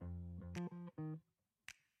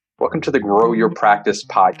Welcome to the Grow Your Practice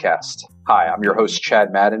podcast. Hi, I'm your host,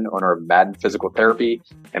 Chad Madden, owner of Madden Physical Therapy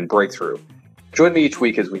and Breakthrough. Join me each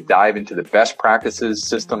week as we dive into the best practices,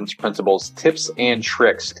 systems, principles, tips, and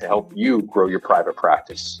tricks to help you grow your private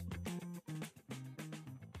practice.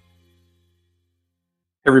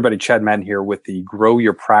 Hey everybody, Chad Madden here with the Grow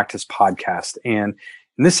Your Practice podcast. And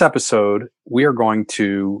in this episode, we are going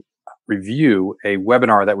to review a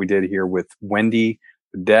webinar that we did here with Wendy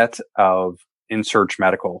Bodette of InSearch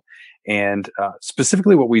Medical. And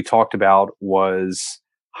specifically what we talked about was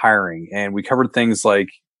hiring. And we covered things like,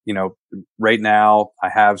 right now I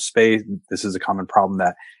have space. This is a common problem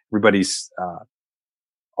that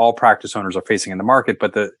all practice owners are facing in the market,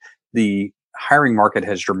 but the hiring market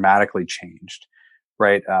has dramatically changed,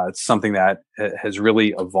 right? It's something that has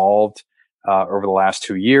really evolved over the last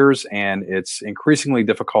 2 years, and it's increasingly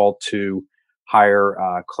difficult to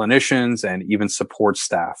hire clinicians and even support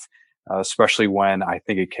staff, especially when I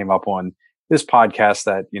think it came up on this podcast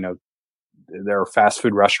that, there are fast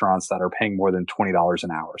food restaurants that are paying more than $20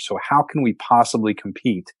 an hour. So how can we possibly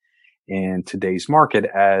compete in today's market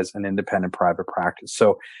as an independent private practice?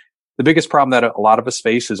 So the biggest problem that a lot of us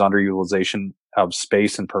face is underutilization of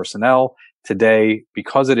space and personnel. Today,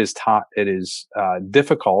 because it is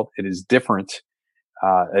difficult, it is different,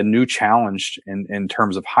 a new challenge in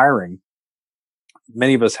terms of hiring.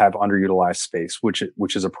 Many of us have underutilized space, which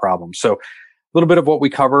is a problem. So a little bit of what we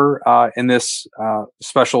cover in this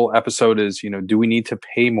special episode is, do we need to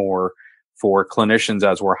pay more for clinicians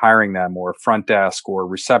as we're hiring them, or front desk or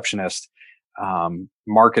receptionist,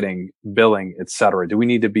 marketing, billing, et cetera? Do we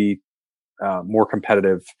need to be more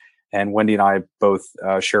competitive? And Wendy and I both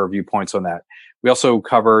share viewpoints on that. We also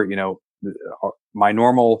cover, my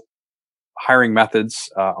normal hiring methods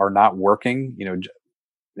are not working.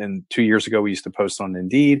 And 2 years ago, we used to post on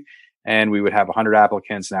Indeed, and we would have 100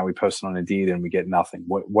 applicants. Now we post on Indeed and we get nothing.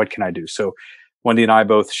 What can I do? So Wendy and I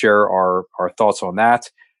both share our thoughts on that.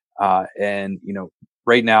 And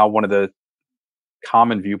right now, one of the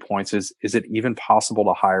common viewpoints is it even possible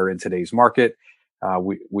to hire in today's market?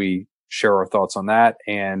 We share our thoughts on that.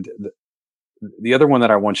 And the other one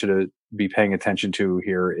that I want you to be paying attention to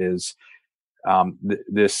here is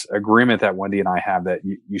this agreement that Wendy and I have that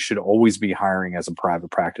you should always be hiring as a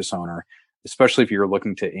private practice owner, especially if you're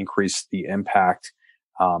looking to increase the impact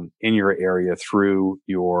in your area through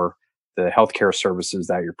the healthcare services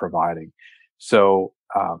that you're providing. So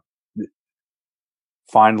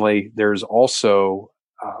finally, there's also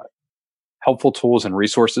helpful tools and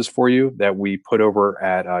resources for you that we put over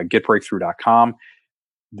at getbreakthrough.com.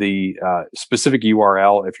 The specific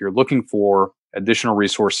URL, if you're looking for additional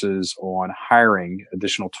resources on hiring,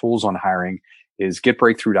 additional tools on hiring, is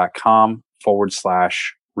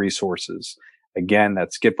getbreakthrough.com/resources. Again,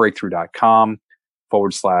 that's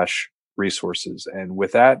getbreakthrough.com/resources. And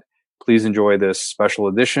with that, please enjoy this special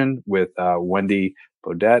edition with Wendy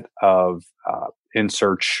Bodette of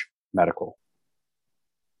InSearch Medical.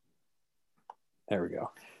 There we go.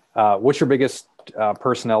 What's your biggest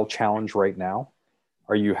personnel challenge right now?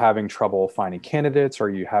 Are you having trouble finding candidates? Are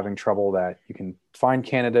you having trouble that you can find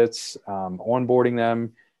candidates, onboarding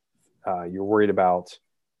them? You're worried about,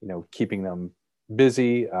 keeping them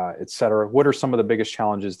busy, et cetera. What are some of the biggest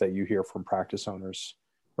challenges that you hear from practice owners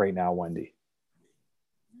right now, Wendy?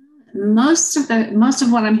 Most of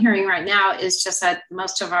what I'm hearing right now is just that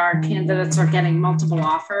most of our candidates are getting multiple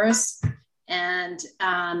offers, and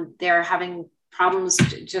they're having problems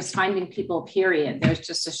just finding people, period. There's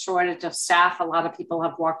just a shortage of staff. A lot of people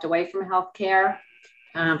have walked away from healthcare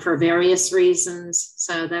for various reasons.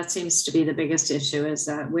 So that seems to be the biggest issue, is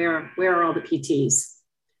where are all the PTs?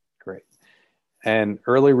 Great. And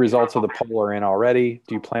early results of the poll are in already.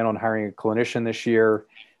 Do you plan on hiring a clinician this year?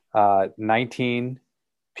 19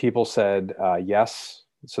 people said yes.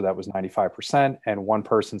 So that was 95%. And one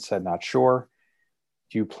person said not sure.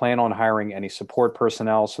 Do you plan on hiring any support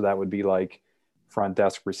personnel? So that would be like front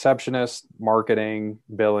desk receptionist, marketing,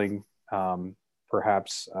 billing,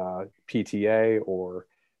 perhaps PTA or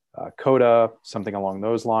CODA, something along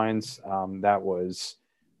those lines. That was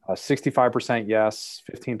 65% yes,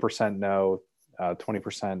 15% no,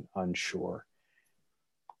 20% unsure.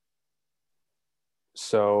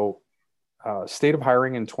 So state of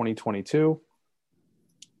hiring in 2022,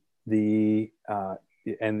 and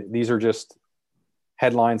these are just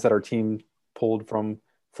headlines that our team pulled from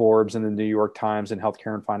Forbes and the New York Times and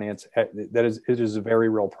Healthcare and Finance. It is a very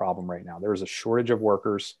real problem right now. There is a shortage of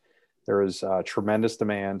workers. There is tremendous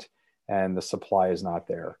demand, and the supply is not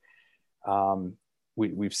there.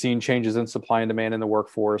 We've seen changes in supply and demand in the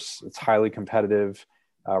workforce. It's highly competitive.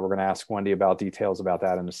 We're going to ask Wendy about details about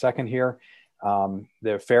that in a second here.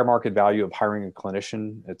 The fair market value of hiring a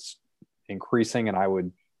clinician, it's increasing, and I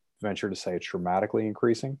would venture to say it's dramatically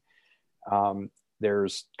increasing.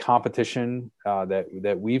 There's competition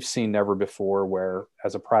that we've seen never before, where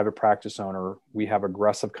as a private practice owner, we have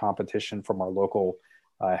aggressive competition from our local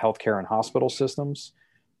healthcare and hospital systems.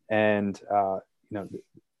 And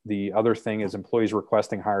the other thing is employees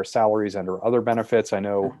requesting higher salaries and or other benefits. I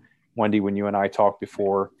know, Wendy, when you and I talked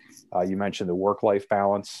before, you mentioned the work-life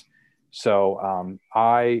balance. So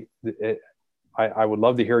I would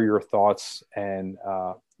love to hear your thoughts and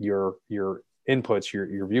your inputs,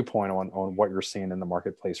 your viewpoint on what you're seeing in the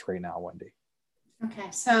marketplace right now, Wendy.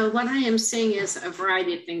 Okay, so what I am seeing is a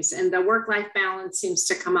variety of things, and the work-life balance seems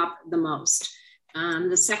to come up the most.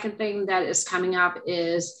 The second thing that is coming up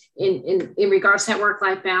is in regards to that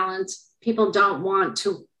work-life balance, people don't want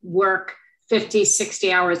to work 50,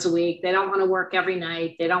 60 hours a week. They don't want to work every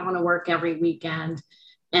night. They don't want to work every weekend.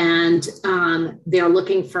 And they're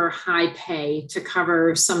looking for high pay to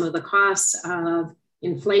cover some of the costs of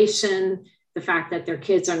inflation, the fact that their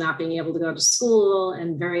kids are not being able to go to school,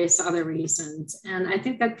 and various other reasons. And I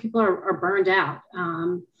think that people are burned out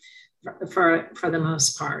for the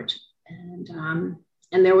most part.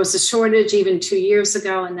 And there was a shortage even 2 years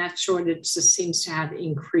ago, and that shortage just seems to have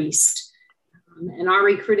increased. And our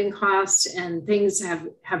recruiting costs and things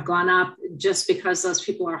have gone up just because those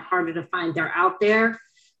people are harder to find. They're out there,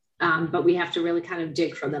 but we have to really kind of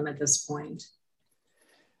dig for them at this point.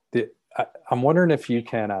 I'm wondering if you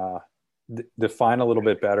can define a little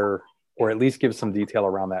bit better, or at least give some detail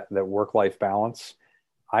around that work-life balance.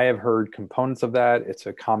 I have heard components of that. It's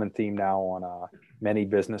a common theme now on many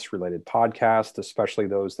business-related podcasts, especially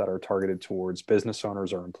those that are targeted towards business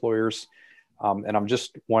owners or employers. And I'm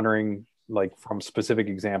just wondering, like, from specific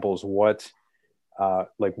examples, what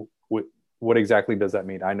exactly does that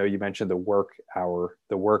mean? I know you mentioned the work hour,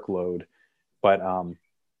 the workload, but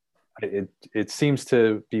it seems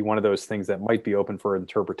to be one of those things that might be open for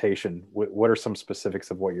interpretation. What are some specifics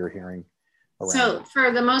of what you're hearing around? So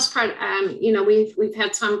for the most part, we've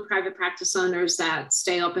had some private practice owners that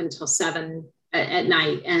stay open until 7 at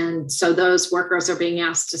night. And so those workers are being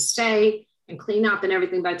asked to stay and clean up and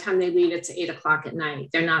everything. By the time they leave, it's 8 o'clock at night.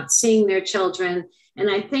 They're not seeing their children. And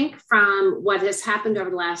I think from what has happened over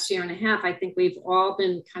the last year and a half, I think we've all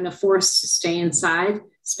been kind of forced to stay inside,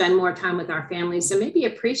 spend more time with our families, and maybe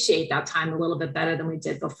appreciate that time a little bit better than we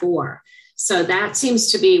did before. So that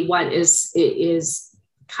seems to be what is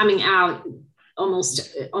coming out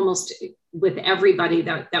almost with everybody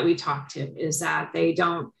that we talk to, is that they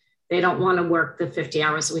don't want to work the 50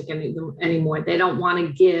 hours a week anymore. They don't want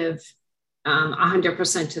to give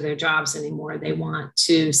 100% to their jobs anymore. They want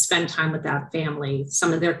to spend time with that family.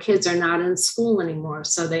 Some of their kids are not in school anymore,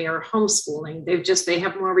 so they are homeschooling. They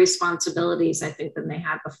have more responsibilities, I think, than they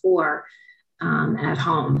had before at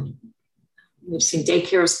home. We've seen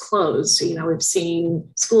daycares closed. We've seen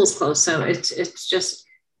schools closed. So it just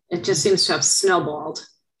seems to have snowballed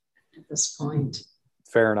at this point.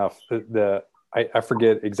 Fair enough. I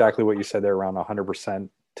forget exactly what you said there, around 100%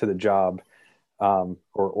 to the job.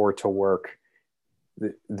 Or to work.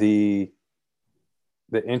 The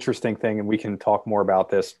interesting thing, and we can talk more about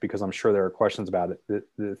this because I'm sure there are questions about it.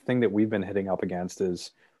 The thing that we've been hitting up against is,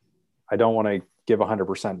 I don't want to give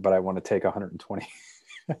 100%, but I want to take 120.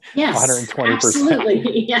 Yes, 120%.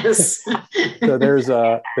 Absolutely. Yes. So there's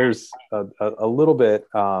a little bit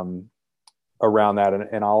around that,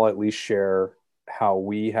 and I'll at least share how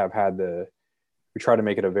we have had we try to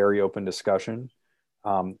make it a very open discussion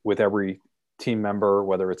with every team member,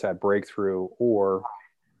 whether it's at Breakthrough or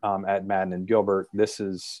at Madden and Gilbert. This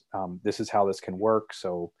is how this can work.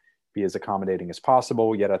 So be as accommodating as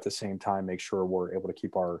possible, yet at the same time, make sure we're able to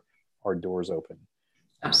keep our doors open.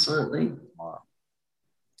 Absolutely.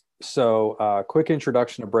 So quick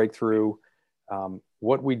introduction to Breakthrough.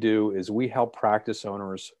 What we do is we help practice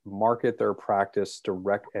owners market their practice,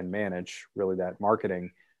 direct and manage really that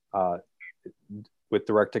marketing with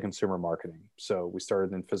direct to consumer marketing. So we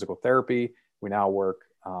started in physical therapy. We now work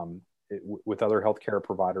with other healthcare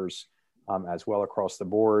providers as well across the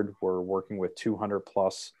board. We're working with 200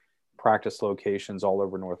 plus practice locations all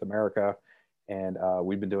over North America. And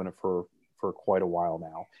we've been doing it for quite a while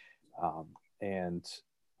now. And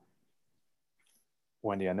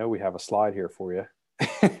Wendy, I know we have a slide here for you.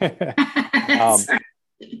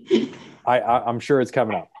 I'm sure it's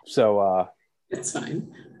coming up. So it's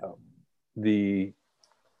fine.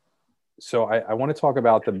 So I want to talk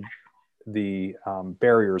about the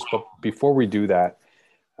barriers, but before we do that,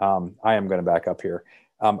 I am going to back up here.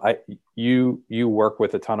 You work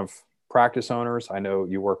with a ton of practice owners? I know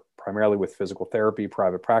you work primarily with physical therapy,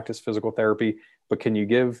 private practice physical therapy, but can you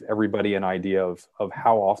give everybody an idea of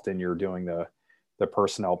how often you're doing the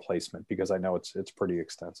personnel placement? Because I know it's pretty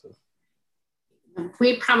extensive.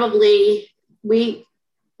 We probably, we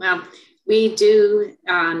do,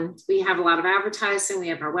 we have a lot of advertising. We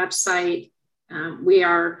have our website. We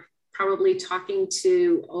are probably talking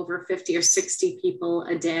to over 50 or 60 people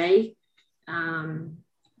a day,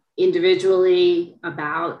 individually,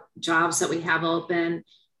 about jobs that we have open.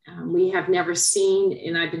 We have never seen,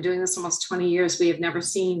 and I've been doing this almost 20 years, we have never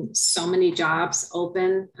seen so many jobs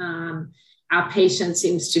open. Outpatient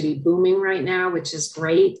seems to be booming right now, which is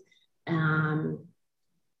great.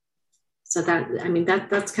 So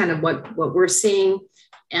that's kind of what we're seeing.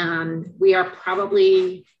 We are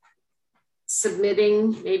probably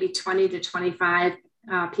submitting maybe 20 to 25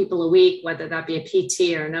 people a week, whether that be a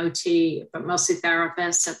PT or an OT, but mostly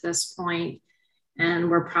therapists at this point. And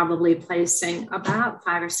we're probably placing about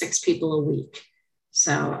 5 or 6 people a week.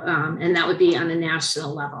 So, and that would be on a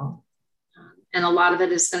national level. And a lot of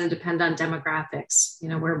it is going to depend on demographics.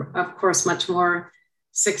 We're, of course, much more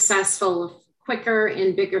successful, quicker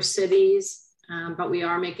in bigger cities, but we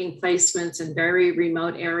are making placements in very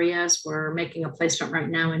remote areas. We're making a placement right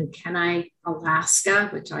now in Kenai, Alaska,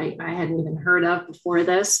 which I hadn't even heard of before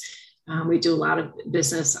this. We do a lot of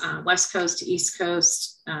business West Coast, East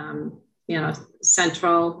Coast,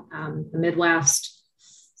 Central, the Midwest.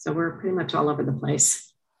 So we're pretty much all over the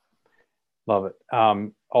place. Love it.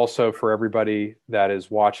 Also, for everybody that is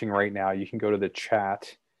watching right now, you can go to the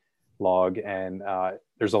chat log, and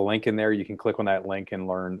there's a link in there. You can click on that link and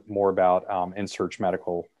learn more about InSearch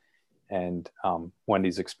Medical and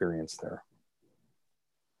Wendy's experience there.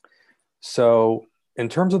 So in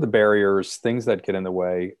terms of the barriers, things that get in the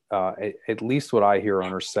way, at least what I hear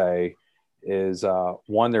owners say is,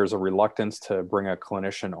 one, there's a reluctance to bring a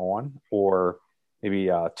clinician on, or maybe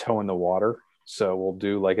toe in the water. So we'll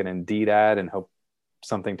do like an Indeed ad and hope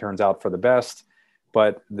something turns out for the best.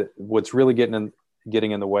 But what's really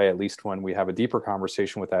getting in the way, at least when we have a deeper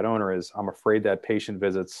conversation with that owner, is I'm afraid that patient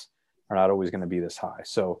visits are not always going to be this high.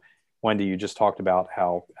 So Wendy, you just talked about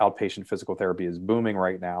how outpatient physical therapy is booming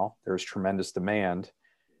right now. There's tremendous demand.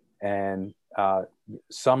 And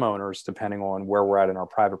some owners, depending on where we're at in our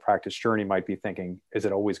private practice journey, might be thinking, is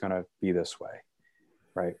it always going to be this way?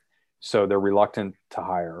 Right? So they're reluctant to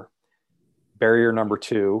hire. Barrier number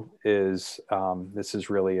 2 is, this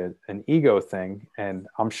is really an ego thing. And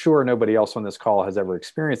I'm sure nobody else on this call has ever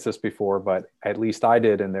experienced this before, but at least I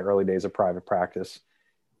did in the early days of private practice.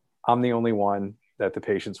 I'm the only one that the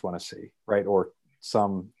patients want to see, right? Or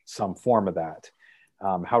some form of that.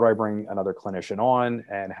 How do I bring another clinician on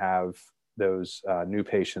and have those new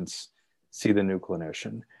patients see the new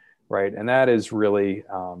clinician, right? And that is really,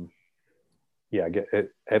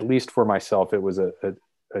 at least for myself, it was a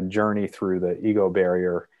journey through the ego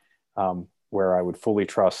barrier, where I would fully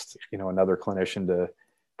trust, another clinician to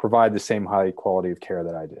provide the same high quality of care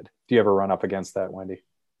that I did. Do you ever run up against that, Wendy?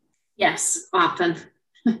 Yes, often.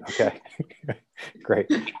 Okay, great.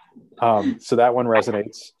 So that one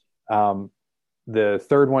resonates. The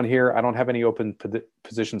third one here, I don't have any open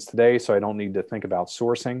positions today, so I don't need to think about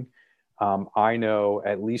sourcing. I know,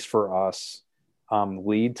 at least for us,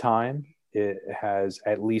 lead time, it has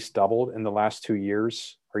at least doubled in the last 2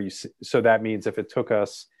 years. So that means if it took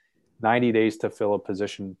us 90 days to fill a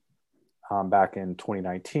position back in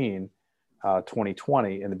 2019,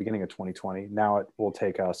 2020, in the beginning of 2020, now it will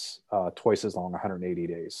take us twice as long, 180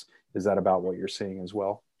 days. Is that about what you're seeing as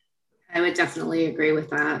well? I would definitely agree with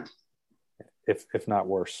that. If not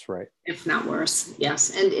worse, right? If not worse,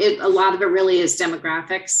 yes. And a lot of it really is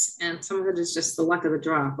demographics, and some of it is just the luck of the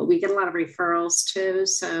draw. But we get a lot of referrals too.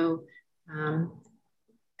 So,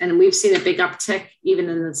 and we've seen a big uptick even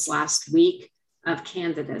in this last week of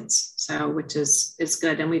candidates. So, which is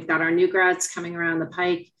good. And we've got our new grads coming around the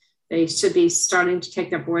pike. They should be starting to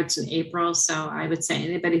take their boards in April. So I would say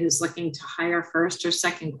anybody who's looking to hire first or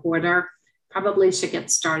second quarter probably should get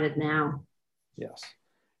started now. Yes.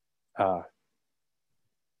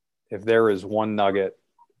 If there is one nugget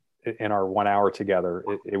in our 1 hour together,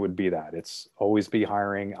 it would be that. It's always be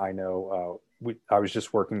hiring. I know I was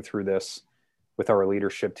just working through this with our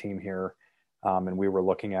leadership team here, and we were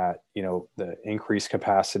looking at, the increased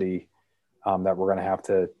capacity that we're going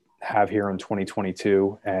to have here in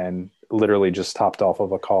 2022, and literally just topped off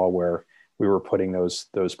of a call where we were putting those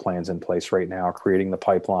plans in place right now, creating the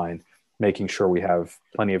pipeline, making sure we have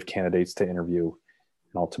plenty of candidates to interview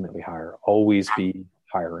and ultimately hire. Always be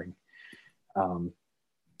hiring.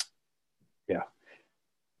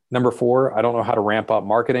 Number 4, I don't know how to ramp up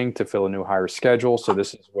marketing to fill a new hire schedule. So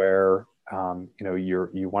this is where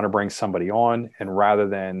you want to bring somebody on, and rather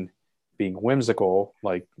than being whimsical,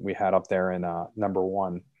 like we had up there in number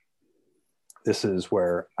one, this is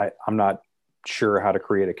where I'm not sure how to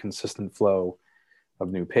create a consistent flow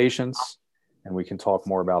of new patients, and we can talk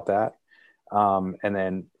more about that. And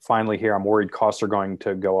then finally here, I'm worried costs are going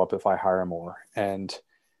to go up if I hire more. And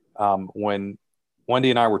when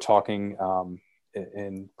Wendy and I were talking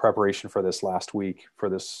in preparation for this last week for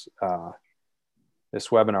this this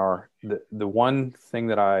webinar, the one thing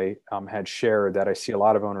that I had shared that I see a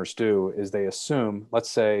lot of owners do is they assume, let's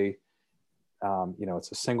say,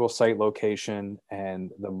 it's a single site location,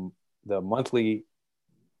 and the monthly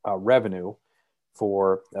revenue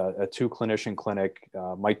for a 2-clinician clinic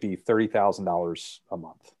might be $30,000 a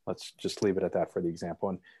month. Let's just leave it at that for the example.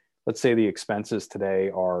 And let's say the expenses today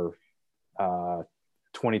are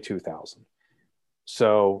 $22,000.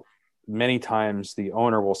 So many times the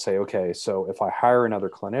owner will say, okay, so if I hire another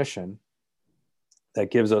clinician,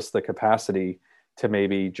 that gives us the capacity to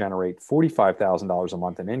maybe generate $45,000 a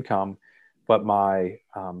month in income, but my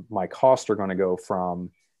costs are going to go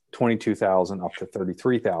from $22,000 up to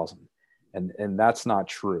 $33,000. And that's not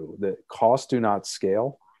true. The costs do not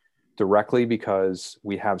scale directly because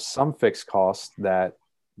we have some fixed costs that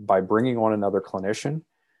by bringing on another clinician,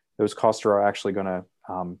 those costs are actually going to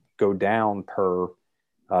go down per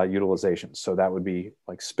utilization. So that would be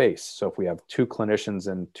like space. So if we have 2 clinicians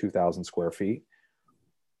in 2,000 square feet,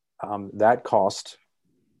 that cost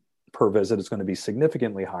per visit is going to be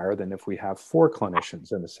significantly higher than if we have 4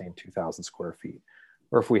 clinicians in the same 2,000 square feet.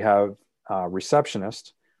 Or if we have a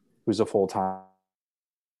receptionist who's a full-time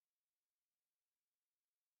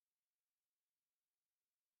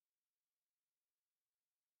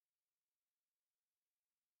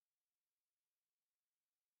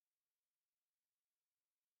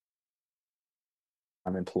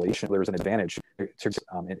employee, there's an advantage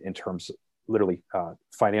in terms literally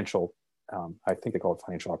financial, I think they call it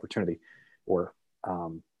financial opportunity, or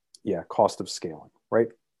cost of scaling, right?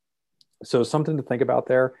 So something to think about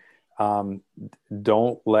there.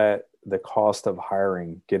 Don't let the cost of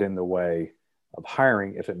hiring get in the way of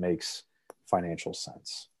hiring if it makes financial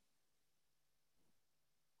sense.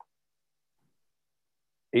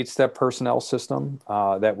 8-step personnel system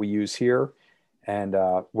that we use here. And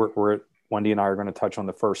Wendy and I are going to touch on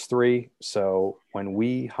the first 3. So when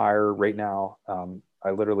we hire right now,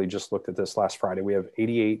 I literally just looked at this last Friday. We have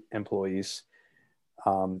 88 employees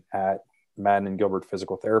at Madden and Gilbert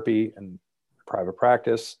Physical Therapy and private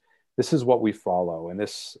practice. This is what we follow. And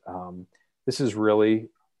this is really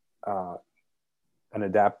a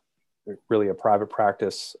private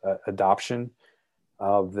practice adoption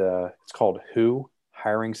of it's called WHO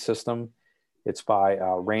hiring system. It's by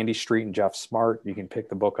Randy Street and Jeff Smart. You can pick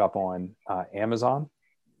the book up on Amazon.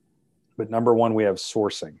 But number one, we have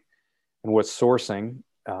sourcing. And what's sourcing,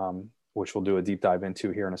 which we'll do a deep dive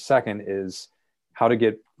into here in a second, is how to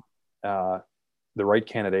get the right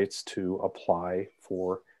candidates to apply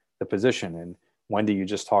for the position. And Wendy, you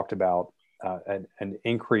just talked about an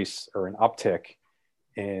increase or an uptick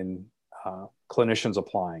in clinicians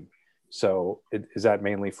applying. So is that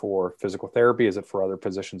mainly for physical therapy? Is it for other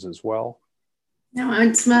positions as well? No,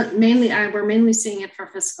 it's mainly, we're mainly seeing it for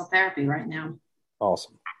physical therapy right now.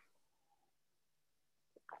 Awesome.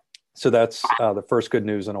 So that's the first good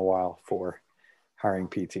news in a while for hiring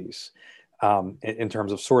PTs in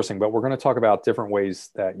terms of sourcing. But we're going to talk about different ways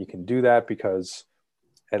that you can do that because,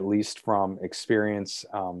 at least from experience,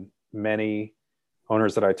 many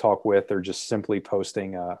owners that I talk with, they're just simply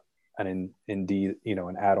posting an Indeed,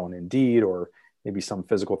 an ad on Indeed or maybe some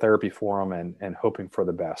physical therapy forum and hoping for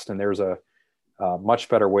the best. And there's a much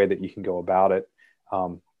better way that you can go about it,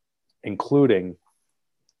 including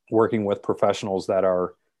working with professionals that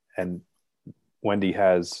are, and Wendy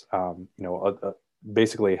has,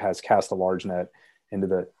 basically has cast a large net into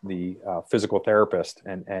the physical therapist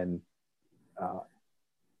and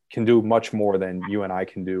can do much more than you and I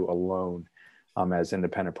can do alone as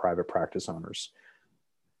independent private practice owners.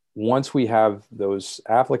 Once we have those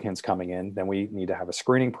applicants coming in, then we need to have a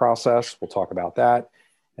screening process. We'll talk about that.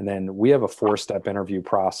 And then we have a 4-step interview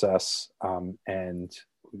process, and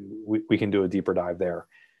we can do a deeper dive there.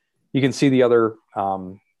 You can see the other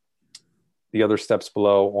steps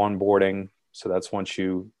below: onboarding. So that's once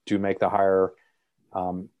you do make the hire,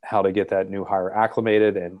 how to get that new hire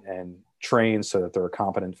acclimated and trained so that they're a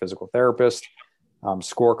competent physical therapist.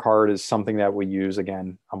 Scorecard is something that we use.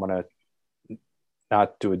 Again, I'm going to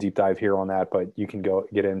not do a deep dive here on that, but you can go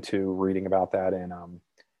get into reading about that in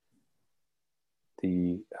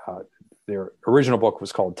their original book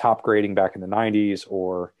was called Top Grading back in the 90s,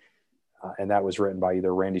 and that was written by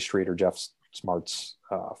either Randy Street or Jeff Smart's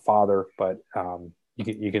father, but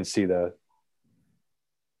you can see the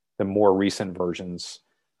more recent versions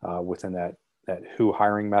within that WHO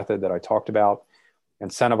hiring method that I talked about.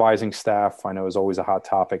 Incentivizing staff, I know, is always a hot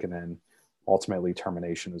topic, and then ultimately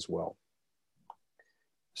termination as well.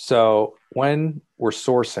 So when we're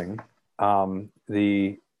sourcing,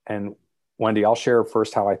 and Wendy, I'll share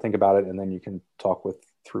first how I think about it, and then you can talk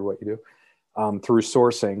through what you do. Through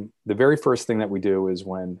sourcing, the very first thing that we do is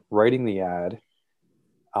when writing the ad,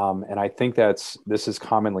 and I think this is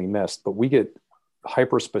commonly missed, but we get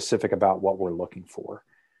hyper specific about what we're looking for.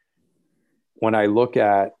 When I look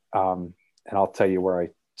at, and I'll tell you where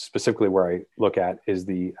I look at is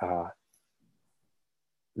the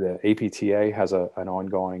APTA has an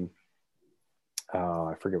ongoing,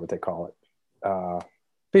 I forget what they call it,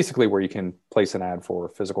 basically where you can place an ad for a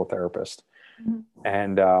physical therapist. Mm-hmm.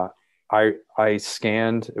 And I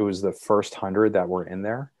scanned, it was the first 100 that were in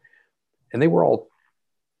there, and they were all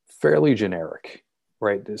fairly generic,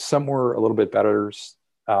 right? Some were a little bit better.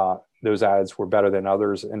 Those ads were better than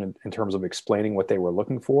others in terms of explaining what they were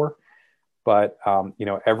looking for. But,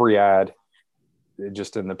 every ad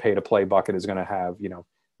just in the pay to play bucket is going to have, we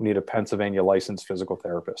need a Pennsylvania licensed physical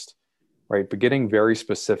therapist, right? But getting very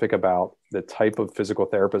specific about the type of physical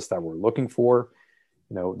therapist that we're looking for,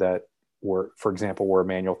 that for example, we're a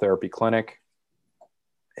manual therapy clinic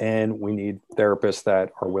and we need therapists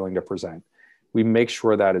that are willing to present. We make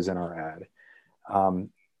sure that is in our ad.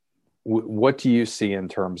 What do you see in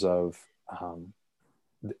terms of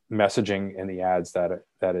messaging in the ads that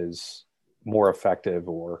is more effective,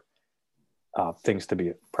 or things to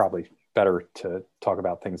be probably better to talk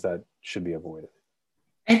about things that should be avoided?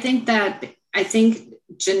 I think that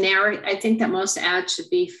most ads should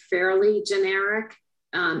be fairly generic,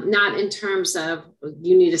 not in terms of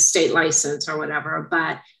you need a state license or whatever,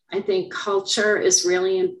 but I think culture is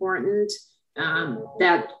really important.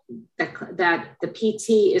 That the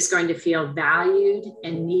PT is going to feel valued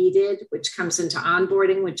and needed, which comes into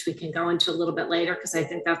onboarding, which we can go into a little bit later, because I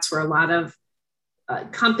think that's where a lot of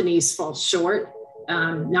companies fall short,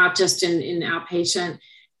 not just in outpatient.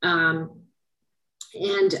 And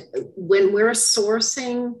when we're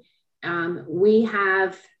sourcing, we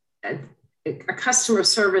have a customer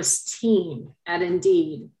service team at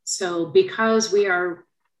Indeed. So because we are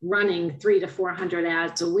running 300 to 400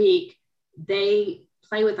 ads a week, they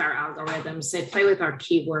play with our algorithms, they play with our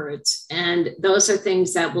keywords. And those are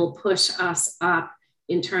things that will push us up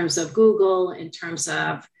in terms of Google, in terms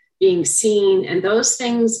of being seen. And those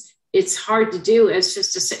things, it's hard to do as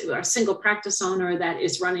just a single practice owner that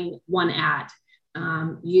is running one ad.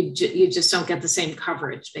 You just don't get the same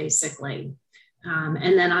coverage, basically.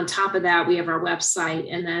 And then on top of that, we have our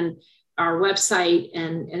website, and then our website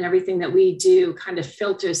and everything that we do kind of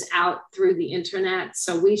filters out through the internet.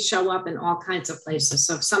 So we show up in all kinds of places.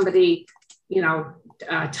 So if somebody,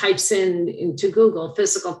 types into Google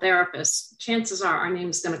physical therapist, chances are our name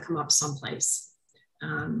is going to come up someplace.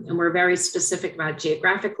 And we're very specific about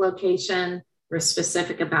geographic location. We're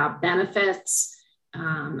specific about benefits.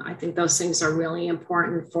 I think those things are really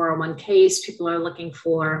important. 401ks, people are looking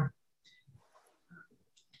for,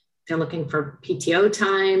 they're looking for PTO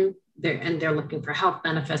time, they're looking for health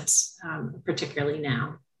benefits, particularly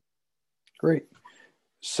now. Great.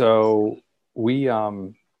 So we,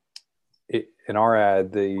 in our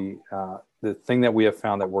ad, the thing that we have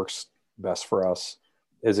found that works best for us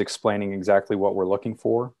is explaining exactly what we're looking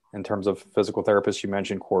for in terms of physical therapists. You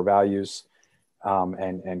mentioned core values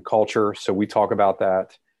and culture. So we talk about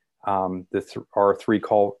that. Our three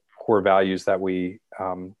core values that we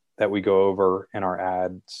go over in our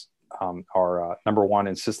ads are number one,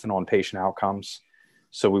 insistent on patient outcomes.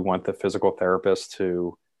 So we want the physical therapist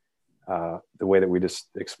to, the way that we just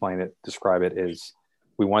describe it is,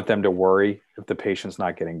 we want them to worry if the patient's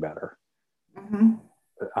not getting better.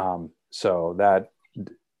 Mm-hmm. So that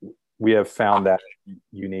we have found that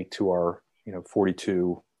unique to our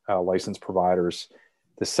 42 licensed providers.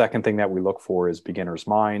 The second thing that we look for is beginner's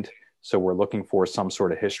mind. So we're looking for some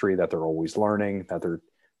sort of history, that they're always learning, that they're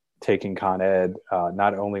taking Con Ed,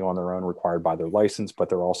 not only on their own required by their license, but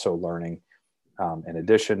they're also learning in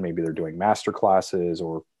addition. Maybe they're doing master classes,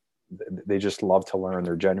 or they just love to learn.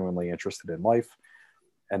 They're genuinely interested in life.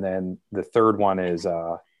 And then the third one is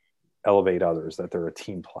elevate others, that they're a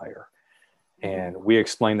team player. And we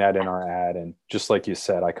explain that in our ad. And just like you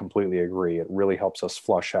said, I completely agree. It really helps us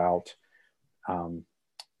flush out and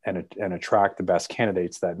attract the best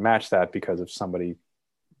candidates that match that, because if somebody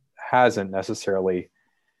hasn't necessarily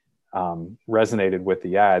resonated with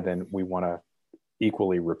the ad, then we want to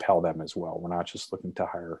equally repel them as well. We're not just looking to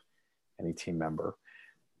hire any team member.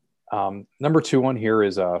 Number two on here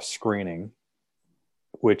is screening.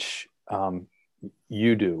 which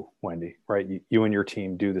you do, Wendy, right? You and your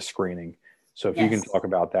team do the screening. So if you can talk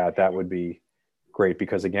about that, that would be great,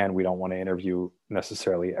 because again, we don't want to interview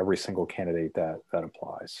necessarily every single candidate that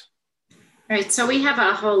applies. All right. So we have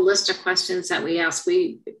a whole list of questions that we ask.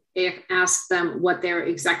 We ask them what they're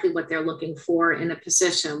looking for in a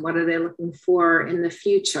position. What are they looking for in the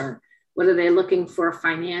future? What are they looking for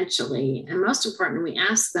financially? And most important, we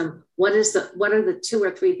ask them, what are the 2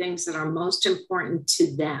 or 3 things that are most important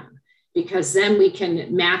to them? Because then we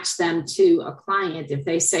can match them to a client. If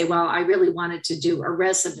they say, well, I really wanted to do a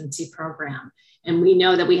residency program, and we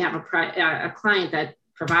know that we have a client that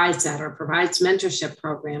provides that, or provides mentorship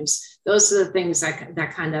programs, those are the things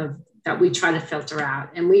that we try to filter out.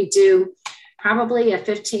 And we do probably a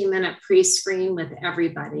 15-minute pre-screen with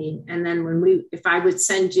everybody. And then if I would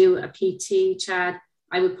send you a PT, Chad,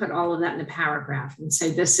 I would put all of that in a paragraph and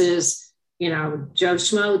say, this is, Joe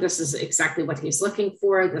Schmo, this is exactly what he's looking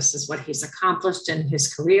for. This is what he's accomplished in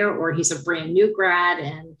his career, or he's a brand new grad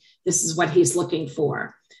and this is what he's looking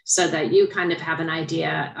for, so that you kind of have an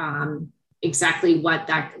idea exactly what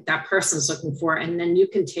that person's looking for. And then you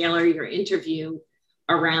can tailor your interview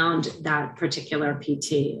around that particular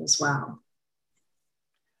PT as well.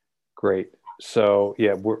 Great. So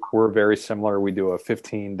yeah, we're very similar. We do a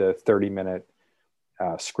 15 to 30 minute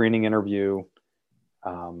screening interview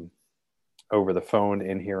over the phone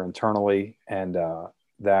in here internally. And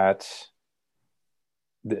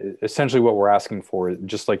essentially what we're asking for,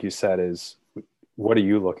 just like you said, is what are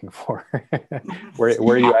you looking for? where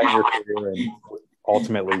are you at in your career? And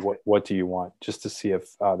ultimately, what do you want? Just to see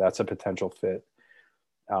if that's a potential fit.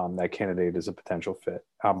 That candidate is a potential fit.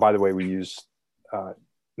 By the way, we use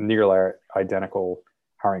nearly identical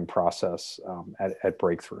hiring process at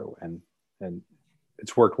Breakthrough, and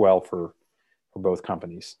it's worked well for both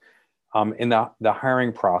companies. In the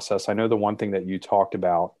hiring process, I know the one thing that you talked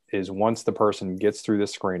about is once the person gets through the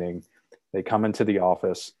screening, they come into the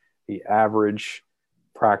office, the average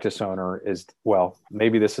practice owner is, well,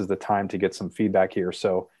 maybe this is the time to get some feedback here.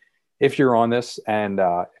 So if you're on this and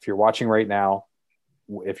if you're watching right now,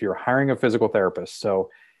 if you're hiring a physical therapist, so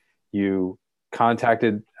you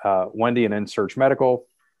contacted Wendy and InSearch Medical,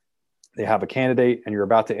 they have a candidate and you're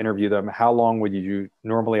about to interview them, how long would you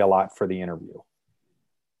normally allot for the interview?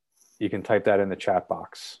 You can type that in the chat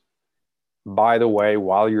box. By the way,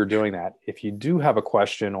 while you're doing that, if you do have a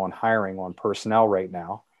question on hiring on personnel right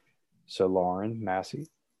now, so Lauren Massey,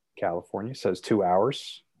 California, says 2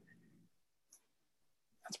 hours.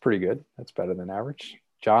 That's pretty good. That's better than average.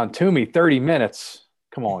 John Toomey, 30 minutes.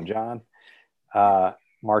 Come on, John.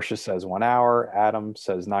 Marcia says 1 hour. Adam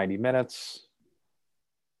says 90 minutes.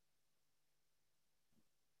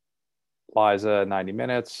 Liza, 90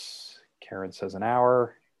 minutes. Karen says an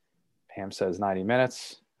hour. Pam says 90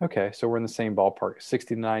 minutes. Okay, so we're in the same ballpark,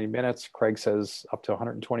 60 to 90 minutes. Craig says up to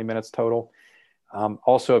 120 minutes total.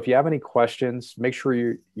 Also, if you have any questions, make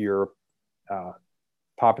sure you're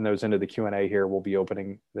popping those into the Q&A here. We'll be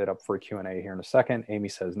opening that up for a Q&A here in a second. Amy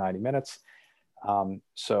says 90 minutes.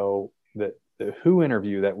 So the WHO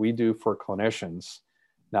interview that we do for clinicians,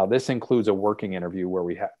 now this includes a working interview where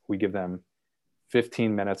we give them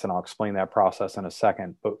 15 minutes, and I'll explain that process in a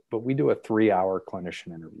second, but we do a 3-hour clinician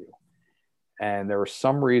interview. And there are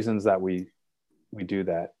some reasons that we do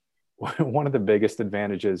that. One of the biggest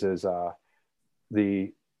advantages is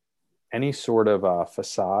any sort of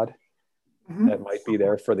facade that might be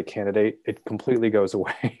there for the candidate, it completely goes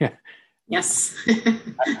away. Yes.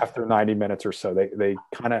 After 90 minutes or so, they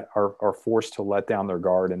kind of are forced to let down their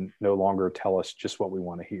guard and no longer tell us just what we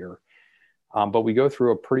want to hear. But we go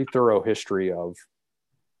through a pretty thorough history of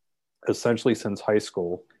essentially since high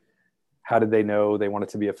school. How did they know they wanted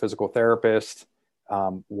to be a physical therapist?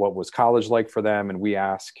 What was college like for them? And we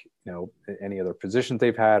ask, any other positions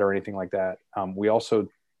they've had or anything like that. We also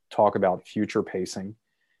talk about future pacing,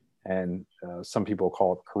 and some people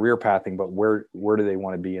call it career pathing, but where do they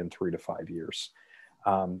want to be in 3 to 5 years?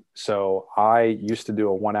 So I used to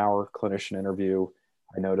do a 1-hour clinician interview.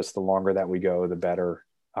 I noticed the longer that we go, the better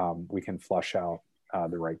we can flush out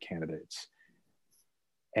the right candidates.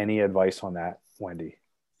 Any advice on that, Wendy?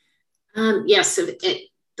 Yes.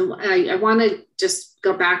 I want to just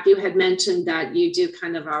go back. You had mentioned that you do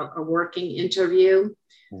kind of a working interview.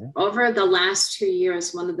 Mm-hmm. Over the last 2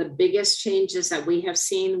 years, one of the biggest changes that we have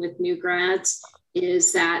seen with new grads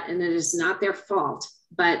is that, and it is not their fault,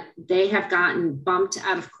 but they have gotten bumped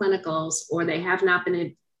out of clinicals, or they have not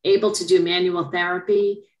been able to do manual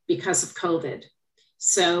therapy because of COVID.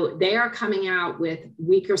 So they are coming out with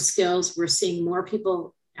weaker skills. We're seeing more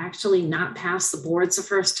people actually not pass the boards the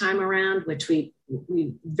first time around, which we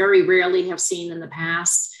very rarely have seen in the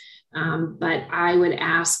past. But I would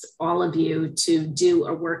ask all of you to do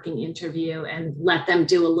a working interview and let them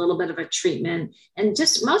do a little bit of a treatment. And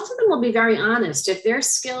just most of them will be very honest. If their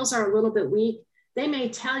skills are a little bit weak, they may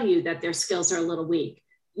tell you that their skills are a little weak.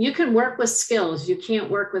 You can work with skills. You can't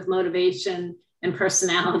work with motivation and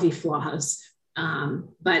personality flaws.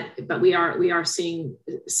 But we are seeing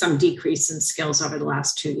some decrease in skills over the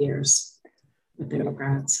last 2 years with the new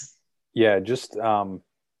grads. Yeah, just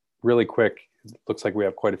really quick. Looks like we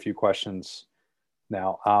have quite a few questions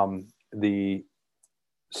now.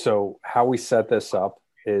 So how we set this up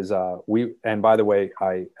is and by the way,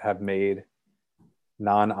 I have made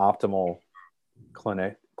non-optimal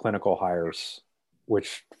clinical hires,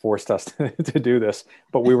 which forced us to do this,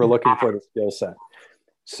 but we were looking for the skill set.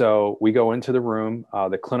 So we go into the room,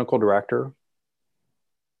 the clinical director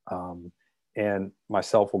and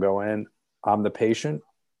myself will go in. I'm the patient,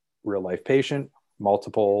 real life patient,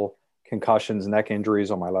 multiple concussions, neck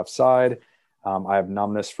injuries on my left side. I have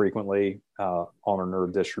numbness frequently ulnar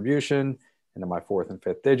nerve distribution into my fourth and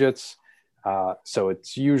fifth digits. So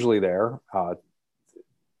it's usually there.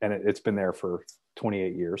 And it's been there for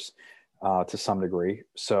 28 years to some degree.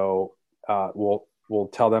 So we'll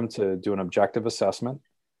tell them to do an objective assessment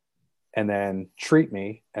and then treat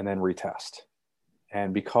me and then retest.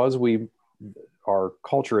 And because our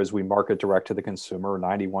culture is we market direct to the consumer,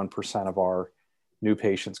 91% of our new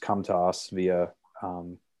patients come to us via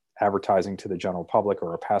advertising to the general public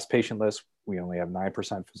or a past patient list. We only have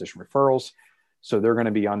 9% physician referrals. So they're going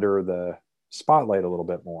to be under the spotlight a little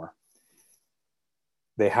bit more.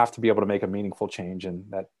 They have to be able to make a meaningful change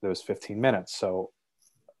in those 15 minutes. So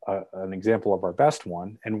an example of our best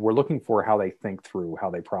one, and we're looking for how they think through, how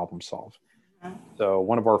they problem solve. So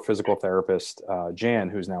one of our physical therapists, Jan,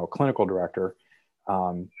 who's now a clinical director,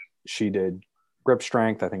 she did grip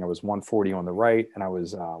strength. I think I was 140 on the right and I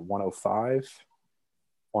was 105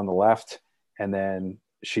 on the left. And then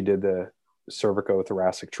she did the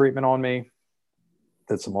cervicothoracic treatment on me,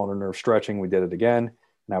 did some ulnar nerve stretching. We did it again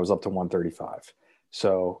and I was up to 135.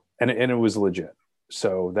 So, and it was legit.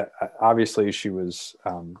 So that obviously she was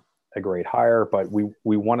a great hire, but we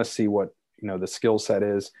want to see what, the skill set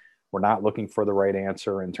is. We're not looking for the right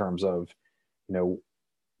answer in terms of,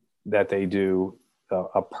 that they do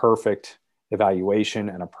a perfect evaluation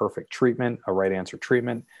and a perfect treatment, a right answer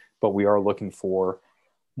treatment, but we are looking for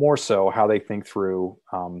more so how they think through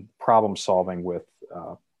problem solving with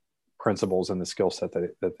principles and the skill set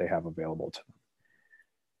that they have available to them.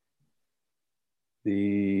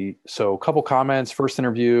 So a couple comments. First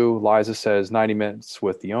interview, Liza says 90 minutes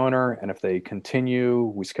with the owner. And if they continue,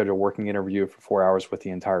 we schedule a working interview for 4 hours with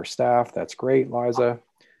the entire staff. That's great, Liza.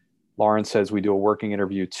 Lauren says we do a working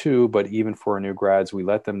interview too, but even for our new grads, we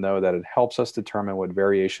let them know that it helps us determine what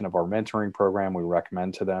variation of our mentoring program we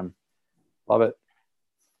recommend to them. Love it.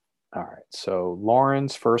 All right. So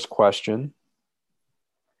Lauren's first question,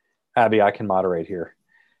 Abby, I can moderate here.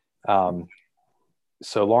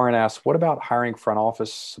 So Lauren asks, what about hiring front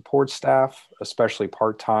office support staff, especially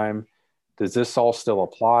part-time? Does this all still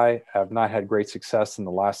apply? I have not had great success in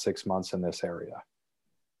the last 6 months in this area.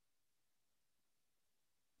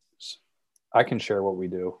 I can share what we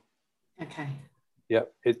do. Okay.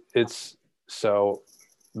 Yep. It's so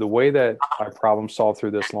the way that I problem solve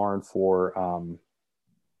through this, Lauren, for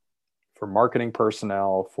marketing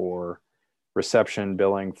personnel, for reception,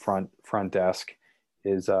 billing, front desk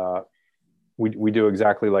is we do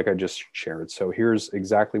exactly like I just shared. So here's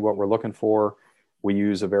exactly what we're looking for. We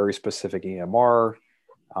use a very specific EMR,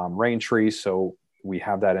 Raintree. So we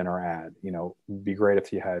have that in our ad. It'd be great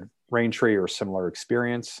if you had Raintree or similar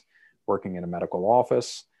experience working in a medical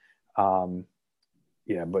office.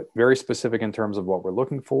 But very specific in terms of what we're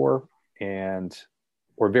looking for,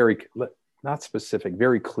 or very, not specific,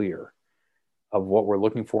 very clear of what we're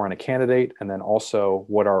looking for in a candidate. And then also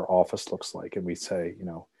what our office looks like. And we say,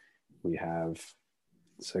 we have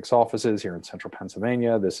 6 offices here in central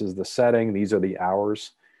Pennsylvania. This is the setting. These are the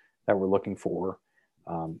hours that we're looking for,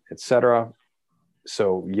 et cetera.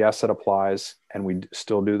 So yes, it applies. And we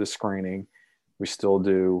still do the screening. We still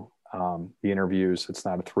do the interviews. It's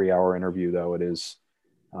not a 3-hour interview though. It is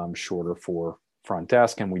shorter for front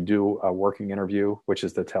desk. And we do a working interview, which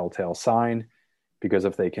is the telltale sign, because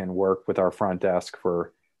if they can work with our front desk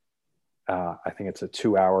for, I think it's a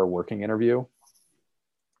 2-hour working interview,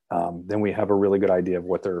 then we have a really good idea of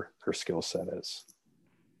what their skill set is.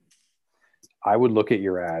 I would look at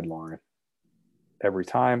your ad, Lauren, every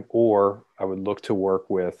time, or I would look to work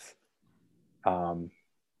with, do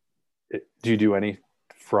you do any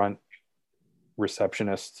front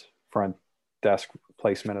receptionist, front desk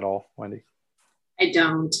placement at all, Wendy? I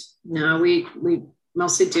don't. No, we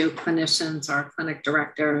mostly do clinicians or clinic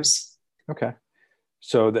directors. Okay.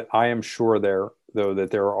 So that I am sure that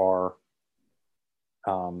there are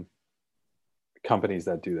companies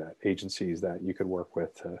that do that, agencies that you could work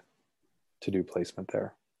with to do placement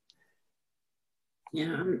there.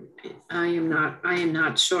 Yeah, I am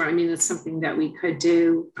not sure. I mean, it's something that we could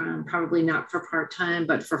do, probably not for part-time,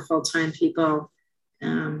 but for full-time people,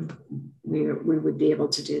 we would be able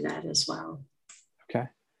to do that as well. Okay,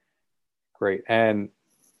 great. And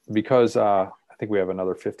because I think we have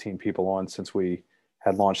another 15 people on since we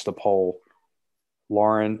had launched the poll,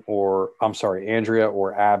 Andrea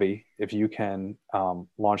or Abby, if you can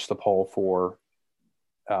launch the poll for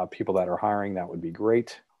people that are hiring, that would be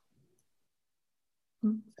great.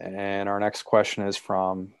 And our next question is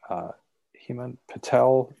from Heman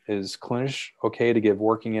Patel. Is clinician okay to give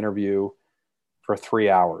working interview for 3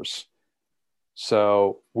 hours?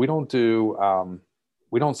 So we don't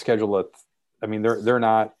schedule it. I mean, they're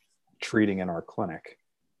not treating in our clinic.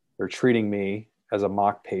 They're treating me as a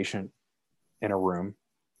mock patient in a room.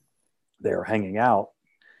 They're hanging out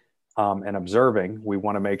and observing. We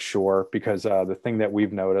want to make sure, because the thing that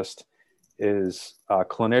we've noticed is a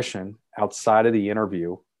clinician outside of the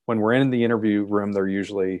interview, when we're in the interview room, they're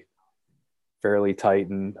usually fairly tight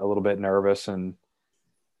and a little bit nervous and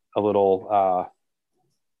a little,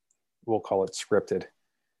 we'll call it scripted.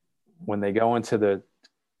 When they go into the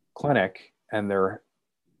clinic and they're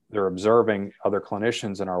observing other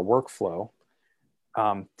clinicians in our workflow,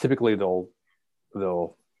 typically they'll,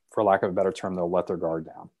 for lack of a better term, they'll let their guard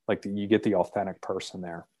down. Like you get the authentic person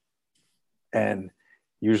there. And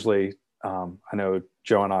usually, I know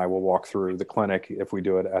Joe and I will walk through the clinic if we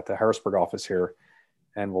do it at the Harrisburg office here,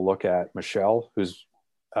 and we'll look at Michelle, who's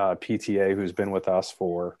PTA, who's been with us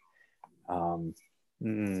for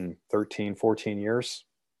 13, 14 years.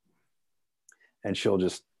 And she'll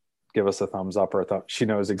just give us a thumbs up or a thumb. She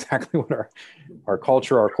knows exactly what our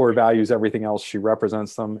culture, our core values, everything else. She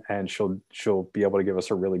represents them, and she'll be able to give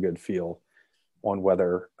us a really good feel on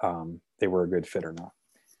whether they were a good fit or not.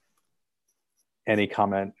 Any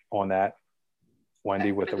comment on that,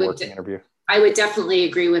 Wendy, with the working interview? I would definitely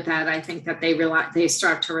agree with that. I think that they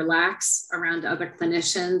start to relax around other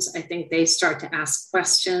clinicians. I think they start to ask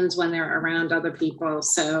questions when they're around other people.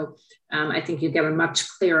 So I think you get a much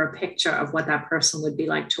clearer picture of what that person would be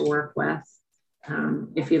like to work with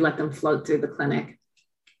if you let them float through the clinic.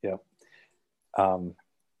 Yeah.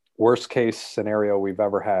 Worst case scenario we've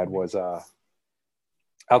ever had was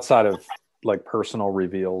outside of like personal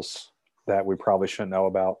reveals that we probably shouldn't know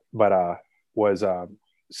about, but was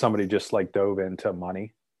somebody just like dove into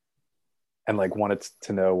money and like wanted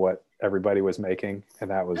to know what everybody was making,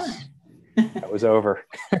 and that was over.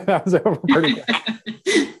 That was over pretty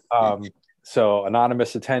good. So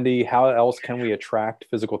anonymous attendee, how else can we attract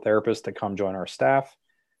physical therapists to come join our staff?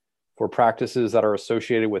 For practices that are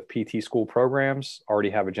associated with PT school programs,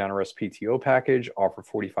 already have a generous PTO package, offer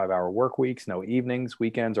 45-hour work weeks, no evenings,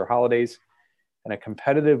 weekends, or holidays, and a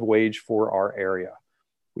competitive wage for our area.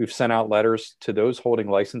 We've sent out letters to those holding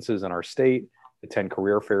licenses in our state, attend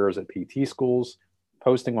career fairs at PT schools,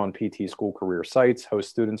 posting on PT school career sites, host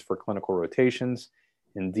students for clinical rotations,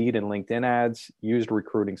 Indeed and LinkedIn ads, used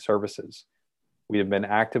recruiting services. We have been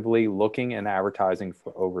actively looking and advertising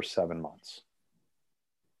for over 7 months.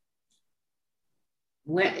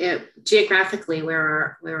 Geographically,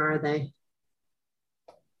 where are they?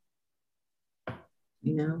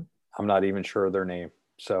 You know? I'm not even sure of their name.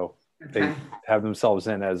 So okay. They have themselves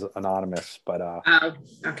in as anonymous, but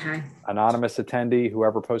okay. Anonymous attendee,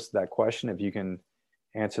 whoever posted that question, if you can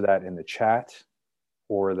answer that in the chat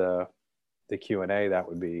or the Q&A, that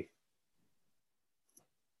would be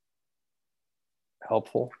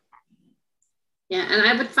helpful. Yeah, and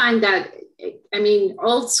I would find that, I mean,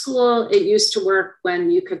 old school, it used to work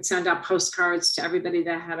when you could send out postcards to everybody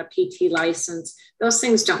that had a PT license. Those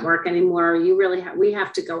things don't work anymore. We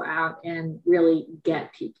have to go out and really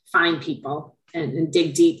find people and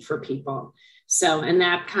dig deep for people. So, and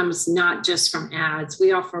that comes not just from ads.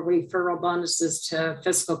 We offer referral bonuses to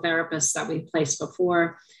physical therapists that we placed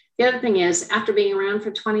before. The other thing is, after being around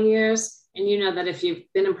for 20 years, and you know that if you've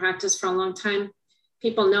been in practice for a long time,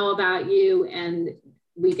 people know about you, and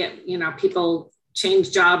we get, people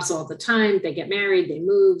change jobs all the time. They get married, they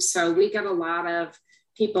move. So we get a lot of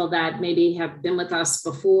people that maybe have been with us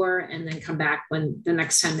before and then come back when the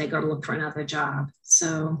next time they go to look for another job.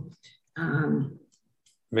 So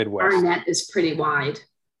Midwest. Our net is pretty wide.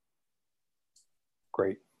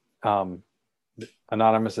 Great.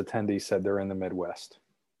 Anonymous attendee said they're in the Midwest.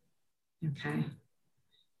 Okay.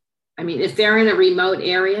 I mean, if they're in a remote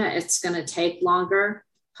area, it's going to take longer,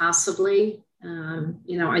 possibly.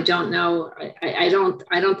 I don't know. I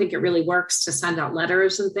don't think it really works to send out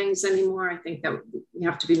letters and things anymore. I think that we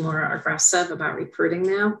have to be more aggressive about recruiting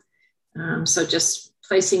now. So just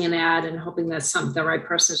placing an ad and hoping that the right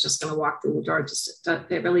person is just going to walk through the door.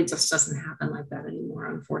 It really just doesn't happen like that anymore,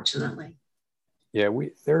 unfortunately. Yeah,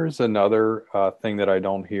 there's another thing that I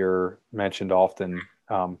don't hear mentioned often,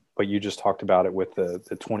 but you just talked about it with the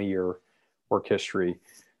 20-year work history,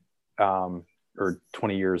 or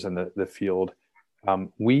 20 years in the field.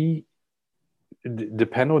 We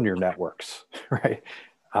depend on your networks, right?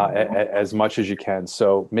 As much as you can.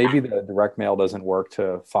 So maybe the direct mail doesn't work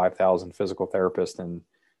to 5,000 physical therapists in,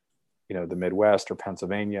 the Midwest or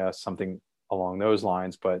Pennsylvania, something along those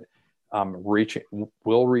lines, but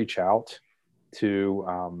we'll reach out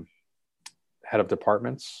to head of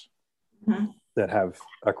departments that have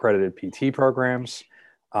accredited PT programs,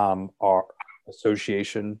 our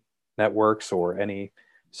association networks, or any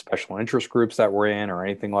special interest groups that we're in, or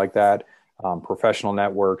anything like that, professional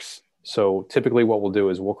networks. So typically what we'll do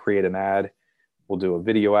is we'll create an ad, we'll do a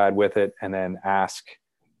video ad with it, and then ask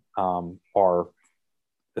our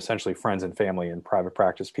essentially friends and family in private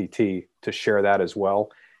practice PT to share that as well.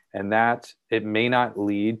 And that it may not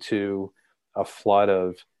lead to a flood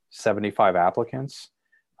of 75 applicants,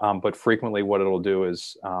 but frequently what it'll do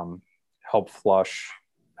is help flush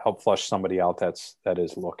somebody out that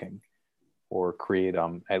is looking, or create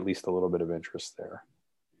at least a little bit of interest there.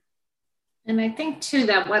 And I think too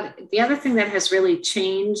that the other thing that has really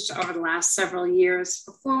changed over the last several years,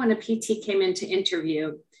 before when a PT came in to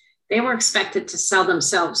interview, they were expected to sell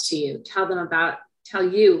themselves to you, tell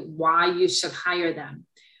you why you should hire them.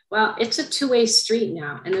 Well, it's a two-way street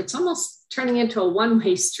now, and it's almost turning into a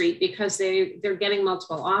one-way street because they're getting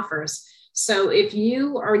multiple offers. So if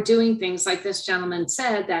you are doing things like this gentleman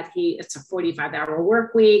said, that it's a 45-hour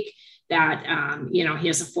work week, that he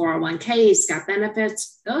has a 401k, he's got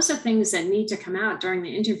benefits, those are things that need to come out during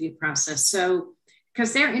the interview process. So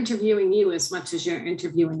because they're interviewing you as much as you're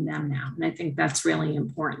interviewing them now. And I think that's really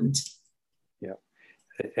important. Yeah.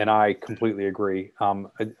 And I completely agree.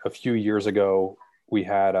 A few years ago, we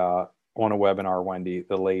had on a webinar, Wendy,